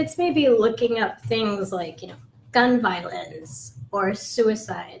example, kids may be looking up things like, gun violence or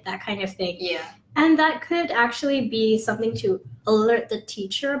suicide, that kind of thing. Yeah. And that could actually be something to alert the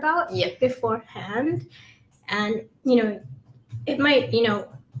teacher about beforehand. And, it might,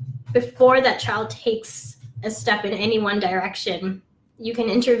 before that child takes a step in any one direction, you can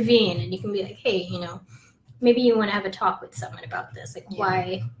intervene and you can be like, hey, maybe you want to have a talk with someone about this. Like,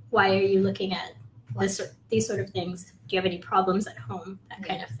 why are you looking at these sort of things? Do you have any problems at home? That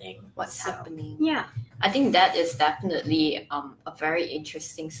kind of thing. What's happening? Yeah. I think that is definitely a very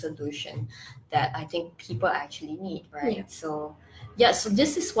interesting solution that I think people actually need, right? Yeah. So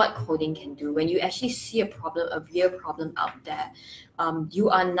this is what coding can do. When you actually see a real problem out there, you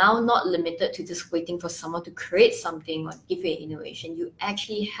are now not limited to just waiting for someone to create something or give you an innovation. You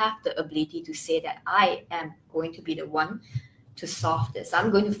actually have the ability to say that I am going to be the one to solve this. I'm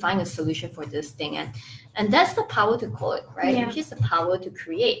going to find a solution for this thing. And that's the power to code, right? Yeah. Which is the power to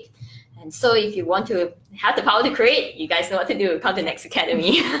create. And so if you want to have the power to create, you guys know what to do. Come to Next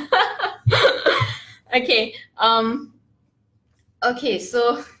Academy. Okay. Okay,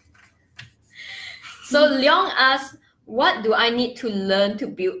 so Leong asks, what do I need to learn to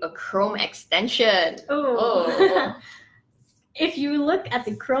build a Chrome extension? Oh. If you look at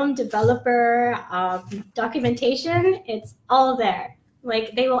the Chrome developer documentation, it's all there.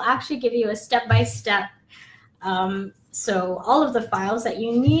 Like, they will actually give you a step-by-step. So all of the files that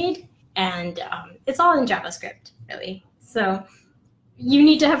you need, and it's all in JavaScript, really. So you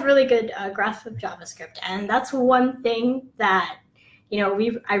need to have really good grasp of JavaScript. And that's one thing that,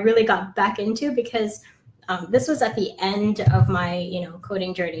 I really got back into, because this was at the end of my,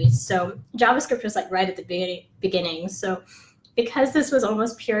 coding journey. So JavaScript was like right at the beginning. So because this was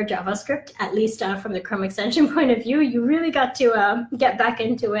almost pure JavaScript, at least from the Chrome extension point of view, you really got to get back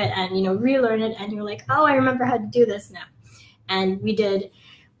into it and, relearn it. And you're like, oh, I remember how to do this now. And we did,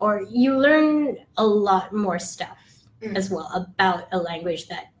 or you learn a lot more stuff as well about a language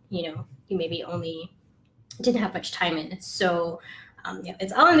that, you maybe only didn't have much time in. So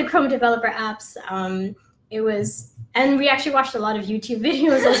it's all in the Chrome developer apps. it was, and we actually watched a lot of YouTube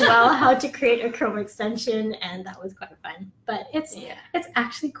videos as well, how to create a Chrome extension, and that was quite fun. But it's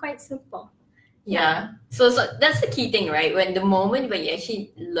actually quite simple. Yeah. So that's the key thing, right? When the moment when you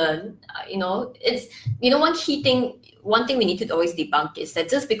actually learn, it's, one thing we need to always debunk is that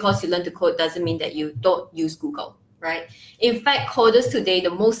just because you learn to code doesn't mean that you don't use Google, right? In fact, coders today,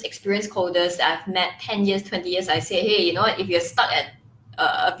 the most experienced coders I've met 10 years, 20 years, I say, hey, you know what, if you're stuck at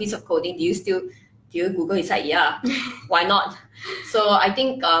a piece of coding, do you Google? It's like, yeah, why not? So I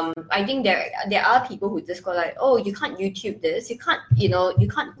think there are people who just go like, oh, you can't YouTube this, you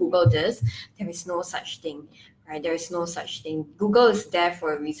can't Google this. There is no such thing, right? There is no such thing. Google is there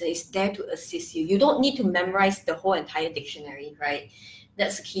for a reason. It's there to assist you. You don't need to memorize the whole entire dictionary, right?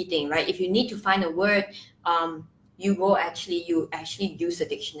 That's the key thing, right? If you need to find a word, you actually use the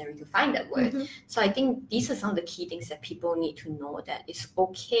dictionary to find that word. Mm-hmm. So I think these are some of the key things that people need to know, that it's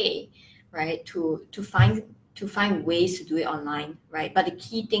okay, right, to find ways to do it online, right? But the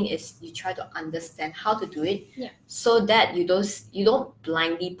key thing is you try to understand how to do it, so that you don't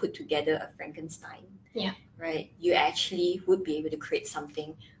blindly put together a Frankenstein. Yeah. Right. You actually would be able to create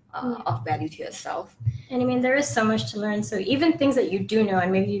something of value to yourself. And I mean, there is so much to learn. So even things that you do know,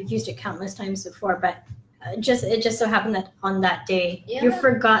 and maybe you've used it countless times before, but it just so happened that on that day you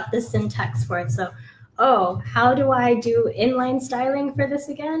forgot the syntax for it. So, how do I do inline styling for this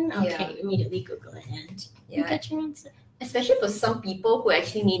again? Okay, immediately Google it and you get your answer. Especially for some people who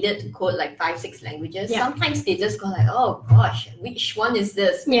actually needed to code like 5-6 languages, sometimes they just go like, oh gosh, which one is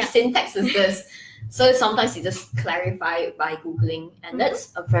this? Which syntax is this? So sometimes you just clarify it by Googling, and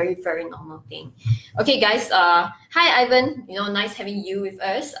that's a very, very normal thing. Okay, guys. Hi, Ivan. Nice having you with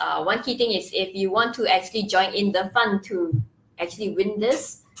us. One key thing is, if you want to actually join in the fun to actually win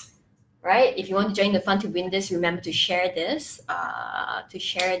this, right? If you want to join the fun to win this, remember to share this. To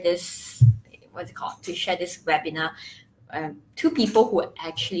share this webinar to people who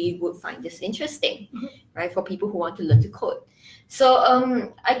actually would find this interesting, right? For people who want to learn to code. So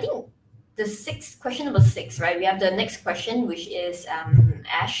I think question number 6, right? We have the next question, which is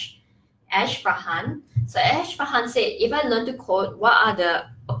Ash Farhan. So Ash Farhan said, if I learn to code, what are the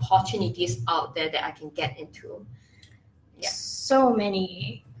opportunities out there that I can get into? So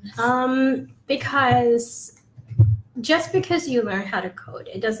many. Because just because you learn how to code,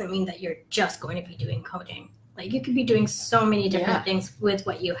 it doesn't mean that you're just going to be doing coding. Like, you could be doing so many different things with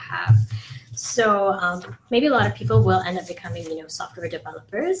what you have. So maybe a lot of people will end up becoming, software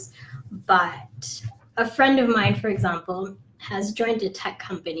developers. But a friend of mine, for example, has joined a tech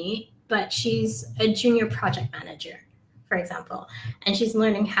company, but she's a junior project manager, for example. And she's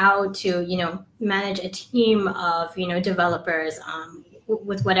learning how to, manage a team of, developers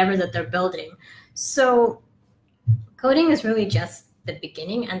with whatever that they're building. So coding is really just the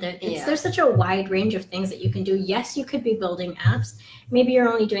beginning, and there's such a wide range of things that you can do. Yes, you could be building apps. Maybe you're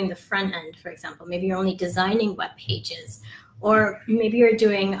only doing the front end, for example. Maybe you're only designing web pages, or maybe you're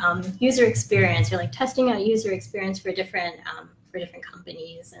doing user experience. You're like testing out user experience for different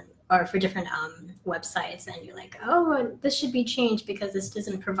companies or for different websites, and you're like, oh, this should be changed because this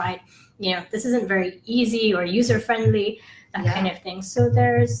doesn't provide, this isn't very easy or user friendly. That kind of thing. So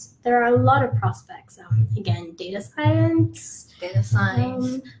there are a lot of prospects. Again, data science. That's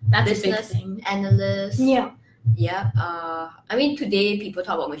a big thing. Analyst. Yeah. I mean, today people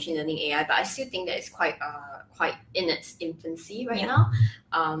talk about machine learning, AI, but I still think that it's quite in its infancy right now.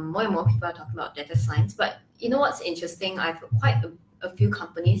 More and more people are talking about data science. But you know what's interesting? I've quite a few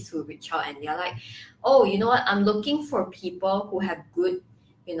companies who reach out and they're like, oh, you know what? I'm looking for people who have good,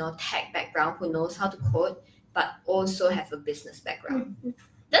 tech background, who knows how to code, but also have a business background. Mm-hmm.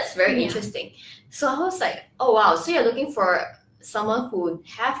 That's very interesting. So I was like, oh wow, so you're looking for someone who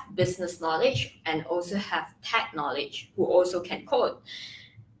have business knowledge and also have tech knowledge, who also can code.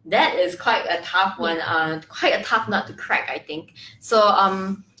 That is quite a tough one, quite a tough nut to crack, I think.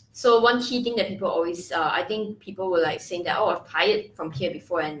 So one key thing that people always, I think people were like saying that, oh, I've tried it from here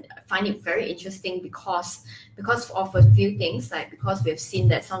before and I find it very interesting because of a few things, like because we have seen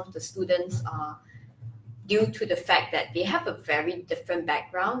that some of the students are, due to the fact that they have a very different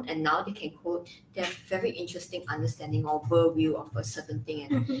background and now they can code, they have very interesting understanding or worldview of a certain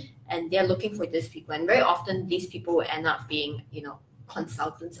thing, and they're looking for these people. And very often these people will end up being,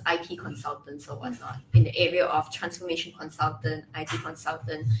 consultants, IT consultants or whatnot, in the area of transformation consultant, IT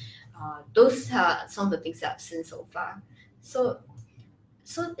consultant. Those are some of the things that I've seen so far. So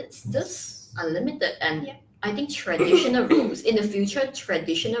it's just unlimited, and I think traditional roles in the future,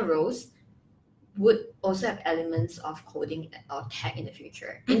 would also have elements of coding or tech in the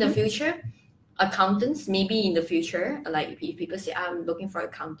future. In the future, accountants, maybe in the future, like if people say, I'm looking for an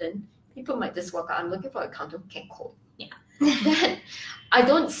accountant, people might just walk out, I'm looking for an accountant who can code. Yeah. That, I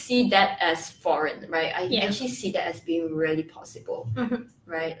don't see that as foreign, right? I Yeah. actually see that as being really possible,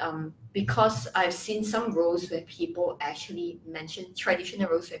 right? Because I've seen some roles where people actually mention, traditional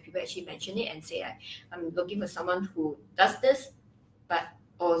roles where people actually mention it and say, I'm looking for someone who does this, but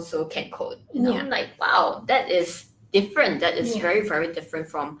also can code. You know, Yeah. I'm like, wow, that is different. That is Yeah. very, very different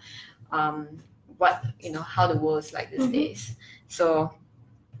from what, how the world is like these days. So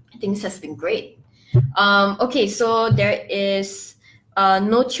I think this has been great. Okay, so there is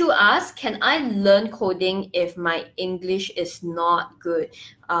Nochu asks, can I learn coding if my English is not good?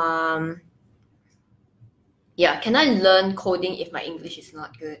 Yeah, can I learn coding if my English is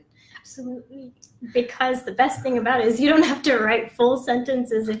not good? Absolutely. Because the best thing about it is you don't have to write full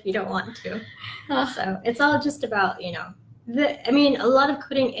sentences if you don't want to. So it's all just about, a lot of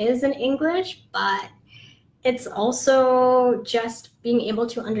coding is in English, but it's also just being able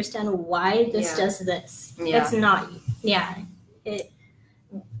to understand why this does this. Yeah. It's not,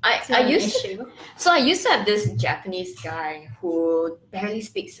 I used to have this Japanese guy who barely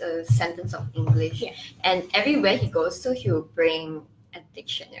speaks a sentence of English, and everywhere he goes to, he'll bring a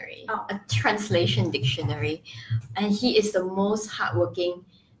dictionary, a translation dictionary, and he is the most hardworking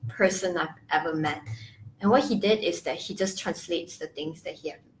person I've ever met. And what he did is that he just translates the things that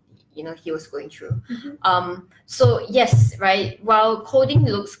he was going through. So yes, right, while coding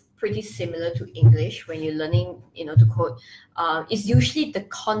looks pretty similar to English when you're learning, to code, it's usually the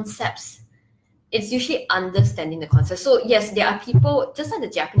concepts. It's usually understanding the concepts. So yes, there are people, just like the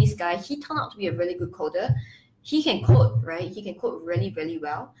Japanese guy, he turned out to be a really good coder. He can code, right? He can code really, really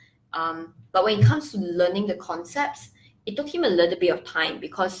well. But when it comes to learning the concepts, it took him a little bit of time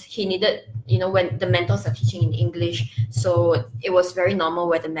because he needed, when the mentors are teaching in English, so it was very normal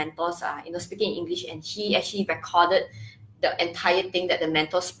where the mentors are, speaking English, and he actually recorded the entire thing that the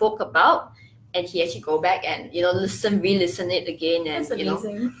mentor spoke about, and he actually go back and re-listen it again, and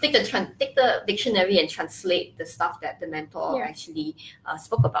take the dictionary and translate the stuff that the mentor actually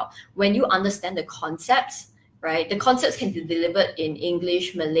spoke about. When you understand the concepts, right, the concepts can be delivered in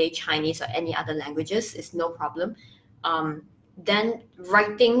English, Malay, Chinese, or any other languages. It's no problem. Then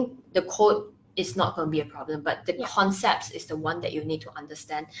writing the code is not going to be a problem, but the concepts is the one that you need to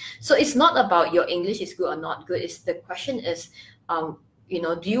understand. So it's not about your English is good or not good. It's the question is,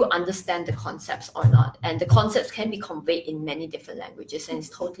 do you understand the concepts or not? And the concepts can be conveyed in many different languages, and it's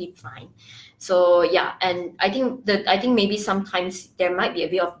totally fine. So yeah, and I think maybe sometimes there might be a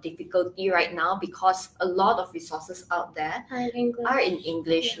bit of difficulty right now because a lot of resources out there are in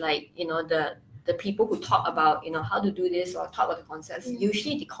English. Like the people who talk about how to do this or talk about the concepts,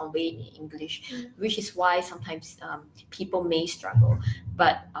 usually they convey it in English, which is why sometimes people may struggle.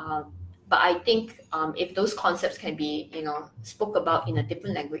 But I think if those concepts can be spoke about in a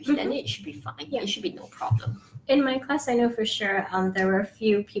different language, then it should be fine. It should be no problem. In my class, I know for sure there were a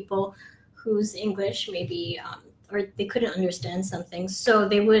few people whose English maybe or they couldn't understand something, so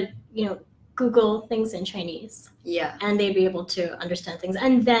they would Google things in Chinese. Yeah. And they'd be able to understand things,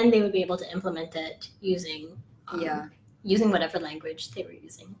 and then they would be able to implement it using whatever language they were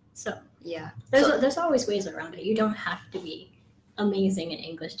using. So there's always ways around it. You don't have to be amazing in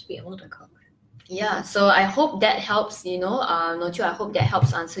English to be able to code. Yeah, so I hope that helps, Nochu, I hope that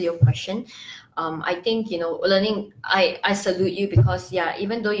helps answer your question. I think, learning, I salute you because,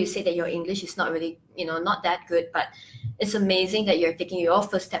 even though you say that your English is not really, not that good, but it's amazing that you're taking your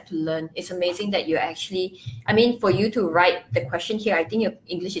first step to learn. It's amazing that you're actually, for you to write the question here, I think your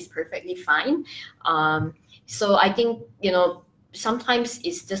English is perfectly fine. So I think, sometimes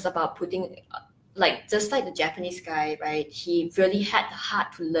it's just about putting, just like the Japanese guy, right? He really had the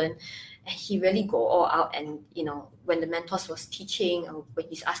heart to learn. And he really go all out, and when the mentors was teaching or when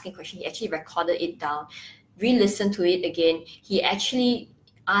he's asking questions, he actually recorded it down, re-listened to it again. He actually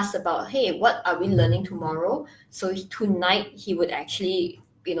asked about, hey, what are we learning tomorrow? So tonight he would actually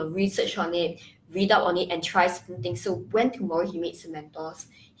research on it, read up on it, and try certain things. So when tomorrow he meets the mentors,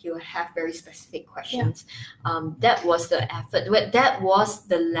 he will have very specific questions. That was the effort. That was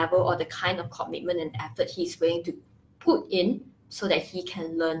the level or the kind of commitment and effort he's willing to put in so that he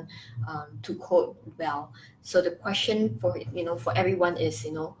can learn to code well. So the question for everyone is,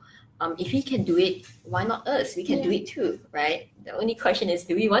 if he can do it, why not us? We can do it too, right? The only question is,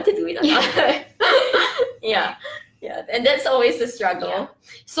 do we want to do it or not? Yeah, and that's always the struggle. Yeah.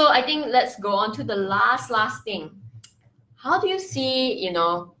 So I think let's go on to the last thing. How do you see,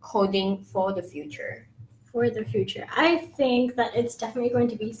 coding for the future? For the future, I think that it's definitely going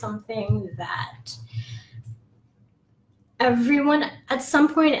to be something that at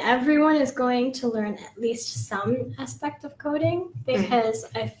some point, everyone is going to learn at least some aspect of coding, because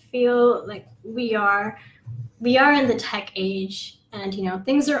I feel like we are in the tech age, and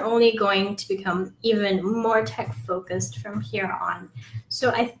things are only going to become even more tech focused from here on.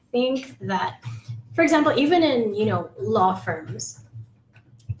 So I think that, for example, even in law firms,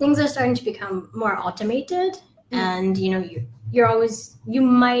 things are starting to become more automated, and you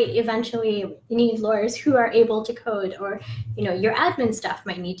might eventually need lawyers who are able to code, or your admin staff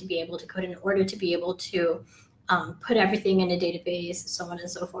might need to be able to code in order to be able to put everything in a database, so on and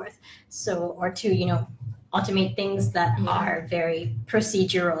so forth. So, or to automate things that are very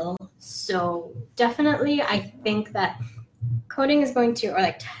procedural. So definitely, I think that coding is going to, or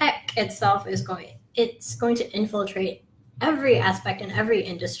like tech itself it's going to infiltrate every aspect in every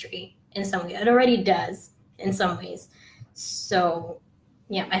industry in some way. It already does in some ways. So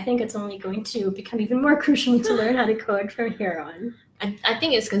yeah, I think it's only going to become even more crucial to learn how to code from here on. I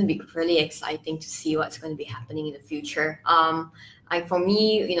think it's going to be really exciting to see what's going to be happening in the future. For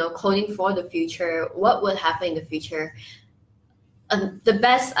me, coding for the future, what will happen in the future? The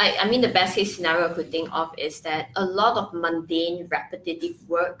best case scenario I could think of is that a lot of mundane, repetitive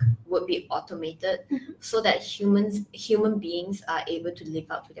work would be automated, so that human beings are able to live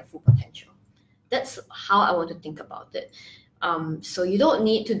out to their full potential. That's how I want to think about it. So you don't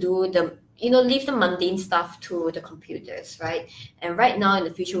need to do leave the mundane stuff to the computers, right? And right now in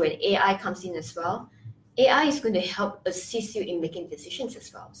the future, when AI comes in as well, AI is going to help assist you in making decisions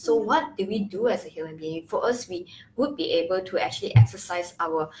as well. So what do we do as a human being? For us, we would be able to actually exercise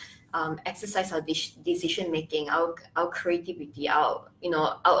our decision making, our creativity, our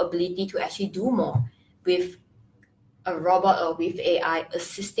ability to actually do more with a robot or with AI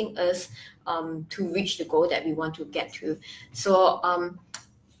assisting us to reach the goal that we want to get to. So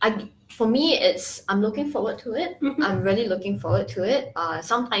for me, I'm looking forward to it. I'm really looking forward to it.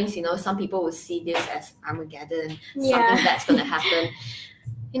 Sometimes, some people will see this as Armageddon, something that's going to happen.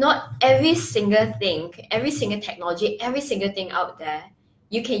 Every single thing, every single technology, every single thing out there,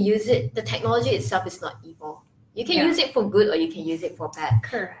 you can use it. The technology itself is not evil. You can use it for good, or you can use it for bad.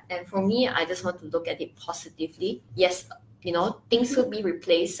 Correct. And for me, I just want to look at it positively. Yes, things will be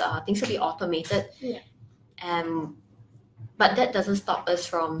replaced, things will be automated. But that doesn't stop us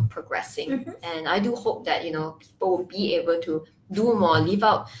from progressing. And I do hope that people will be able to do more, live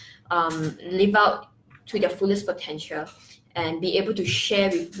out to their fullest potential, and be able to share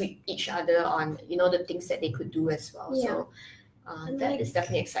with each other on the things that they could do as well. So that is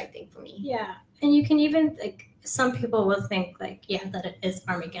definitely exciting for me. Yeah, and you can even some people will think that it is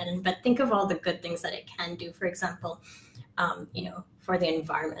Armageddon, but think of all the good things that it can do. For example, for the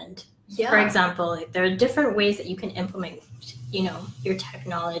environment. For example, there are different ways that you can implement, your tech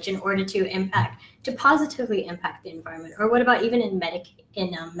knowledge in order to positively impact the environment. Or what about even in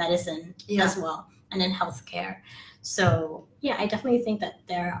medicine as well, and in healthcare. So I definitely think that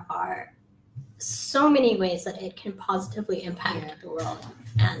there are so many ways that it can positively impact the world,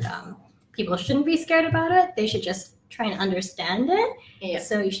 and people shouldn't be scared about it. They should just try and understand it.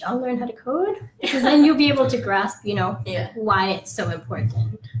 So you should all learn how to code, because then you'll be able to grasp, why it's so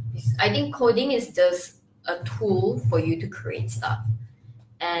important. I think coding is just a tool for you to create stuff.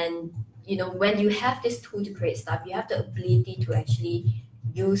 And, when you have this tool to create stuff, you have the ability to actually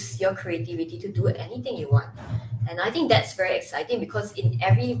use your creativity to do anything you want. And I think that's very exciting, because in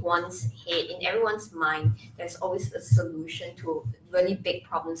everyone's head, in everyone's mind, there's always a solution to really big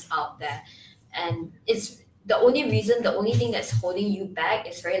problems out there. And it's the only thing that's holding you back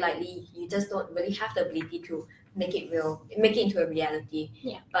is very likely you just don't really have the ability to make it into a reality.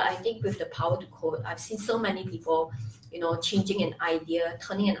 But I think with the power to code, I've seen so many people, changing an idea,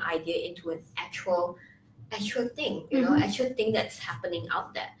 turning an idea into an actual thing, actual thing that's happening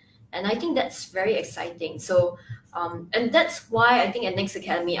out there. And I think that's very exciting. So, and that's why I think at Next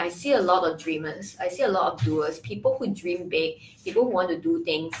Academy, I see a lot of dreamers. I see a lot of doers, people who dream big, people who want to do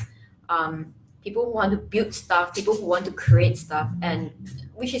things, people who want to build stuff, people who want to create stuff. And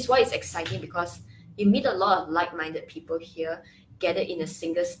which is why it's exciting, because you meet a lot of like-minded people here, gathered in a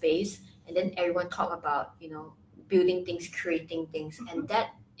single space, and then everyone talk about, building things, creating things. And that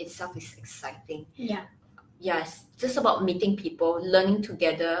itself is exciting. Yes, just about meeting people, learning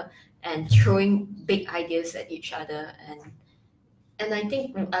together, and throwing big ideas at each other. And I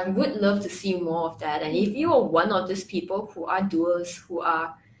think I would love to see more of that. And if you are one of these people who are doers, who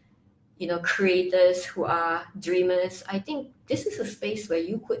are creators, who are dreamers, I think this is a space where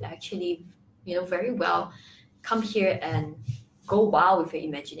you could actually very well come here and go wild with your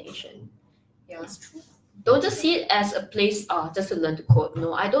imagination. That's true. don't just see it as a place just to learn to code.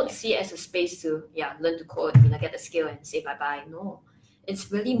 No, I don't see it as a space to learn to code, get the skill and say bye-bye. No,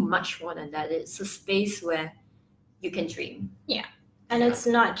 it's really much more than that. It's a space where you can dream. Yeah. And it's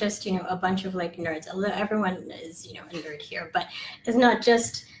not just, a bunch of like nerds. Although everyone is, a nerd here, but it's not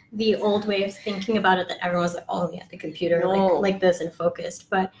just the old way of thinking about it that everyone's like only at the computer like this and focused.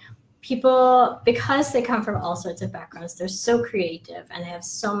 But people, because they come from all sorts of backgrounds, they're so creative and they have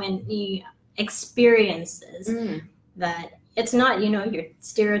so many experiences that it's not, your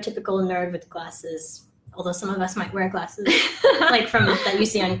stereotypical nerd with glasses, although some of us might wear glasses like from that you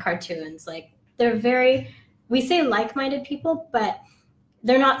see on cartoons. Like they're we say like-minded people, but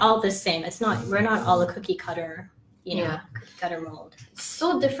they're not all the same. We're not all a cookie cutter, cookie cutter mold. It's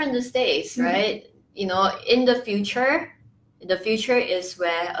so different these days, right? In the future is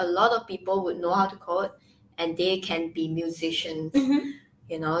where a lot of people would know how to code and they can be musicians.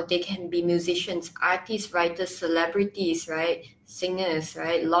 They can be musicians, artists, writers, celebrities, right? Singers,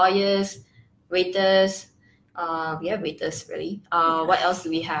 right? Lawyers, waiters. We have waiters, really. What else do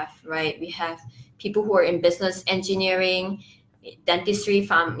we have, right? We have people who are in business, engineering, dentistry,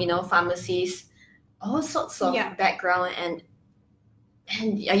 pharmacies, all sorts of background. And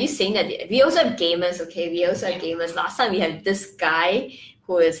are you saying that we also have gamers? Okay, we also have gamers. Last time we had this guy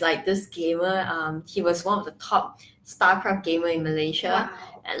who is like this gamer. He was one of the top StarCraft gamer in Malaysia,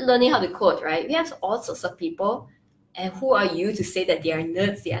 and learning how to code. Right, we have all sorts of people. And who are you to say that they are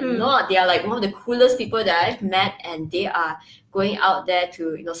nerds? They are not. They are like one of the coolest people that I've met, and they are going out there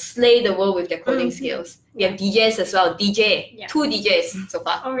to slay the world with their coding skills. We have DJs as well. 2 DJs so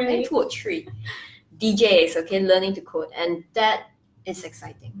far. Oh, really? 2 or 3 DJs. Okay, learning to code, and that is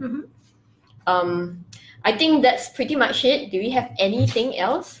exciting. I think that's pretty much it. Do we have anything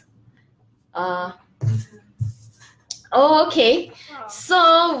else? Oh, okay.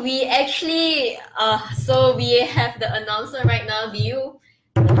 So we actually, we have the announcement right now. Do you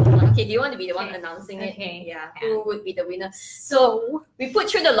want to be the one announcing it? Okay. Yeah. Who would be the winner? So we put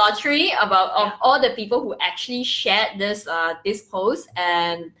through the lottery of all the people who actually shared this post,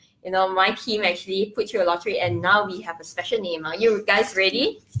 and my team actually put through a lottery, and now we have a special name. Are you guys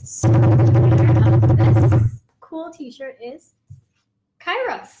ready? So this cool T-shirt is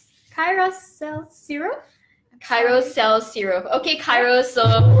Kairos. Kairos sells syrup. Kairos sells syrup. Okay, Kairos, so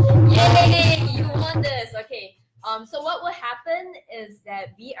yay, you won this. Okay. So what will happen is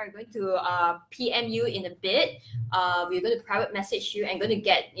that we are going to PM you in a bit. We're going to private message you and going to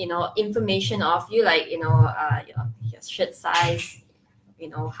get information of you, like your shirt size,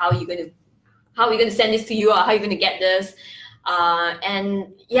 how we're going to send this to you, or how you're going to get this.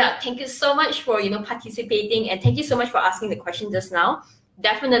 And thank you so much for participating, and thank you so much for asking the question just now.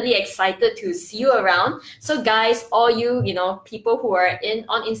 Definitely excited to see you around. So guys, all you people who are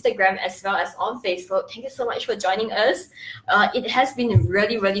on Instagram as well as on Facebook, thank you so much for joining us. It has been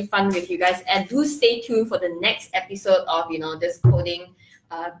really, really fun with you guys, and do stay tuned for the next episode of this coding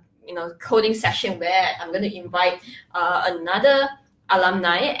session, where I'm going to invite another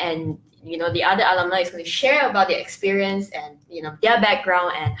alumni, and the other alumni is going to share about their experience and their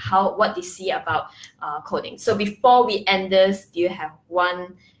background and what they see about coding. So before we end this, do you have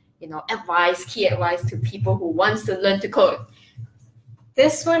one key advice to people who wants to learn to code?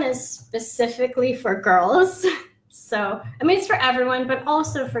 This one is specifically for girls. So it's for everyone, but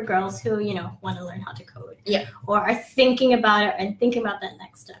also for girls who want to learn how to code, or are thinking about it and thinking about that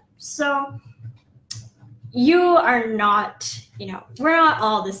next step. So you are not, we're not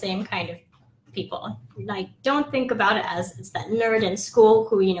all the same kind of people. Like, don't think about it as it's that nerd in school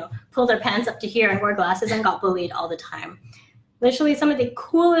who, pulled their pants up to here and wore glasses and got bullied all the time. Literally, some of the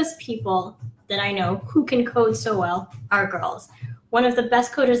coolest people that I know who can code so well are girls. One of the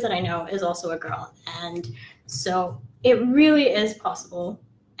best coders that I know is also a girl. And so it really is possible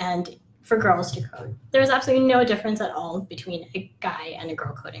and for girls to code. There's absolutely no difference at all between a guy and a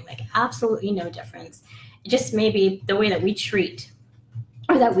girl coding. Like, absolutely no difference. Just maybe the way that we treat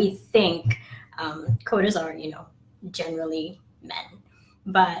or that we think coders are, generally men.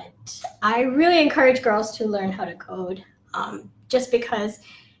 But I really encourage girls to learn how to code just because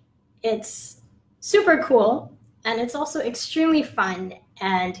it's super cool and it's also extremely fun,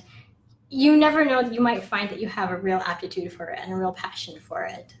 and you never know, you might find that you have a real aptitude for it and a real passion for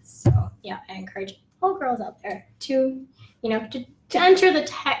it. So I encourage all girls out there to enter the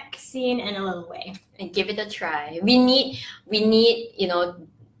tech scene in a little way and give it a try. We need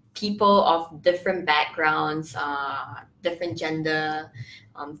people of different backgrounds, different gender,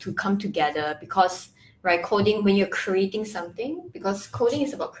 to come together, because coding, when you're creating something, because coding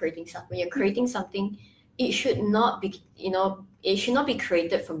is about creating something. When you're creating something, it should not be, it should not be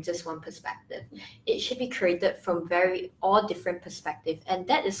created from just one perspective. It should be created from all different perspectives. And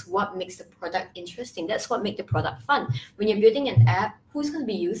that is what makes the product interesting. That's what makes the product fun. When you're building an app, who's going to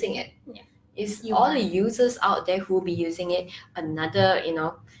be using it? Yeah. It's all the users out there who will be using it. Another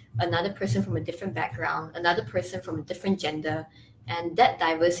person from a different background, another person from a different gender. And that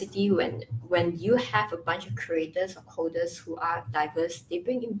diversity, when you have a bunch of creators or coders who are diverse, they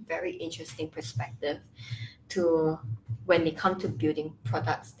bring in very interesting perspective to when they come to building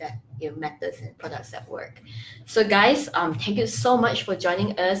products that matters and products that work. So guys, thank you so much for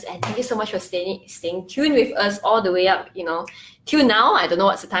joining us, and thank you so much for staying tuned with us all the way up, till now. I don't know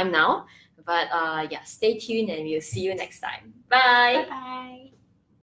what's the time now, but stay tuned and we'll see you next time. Bye. Bye.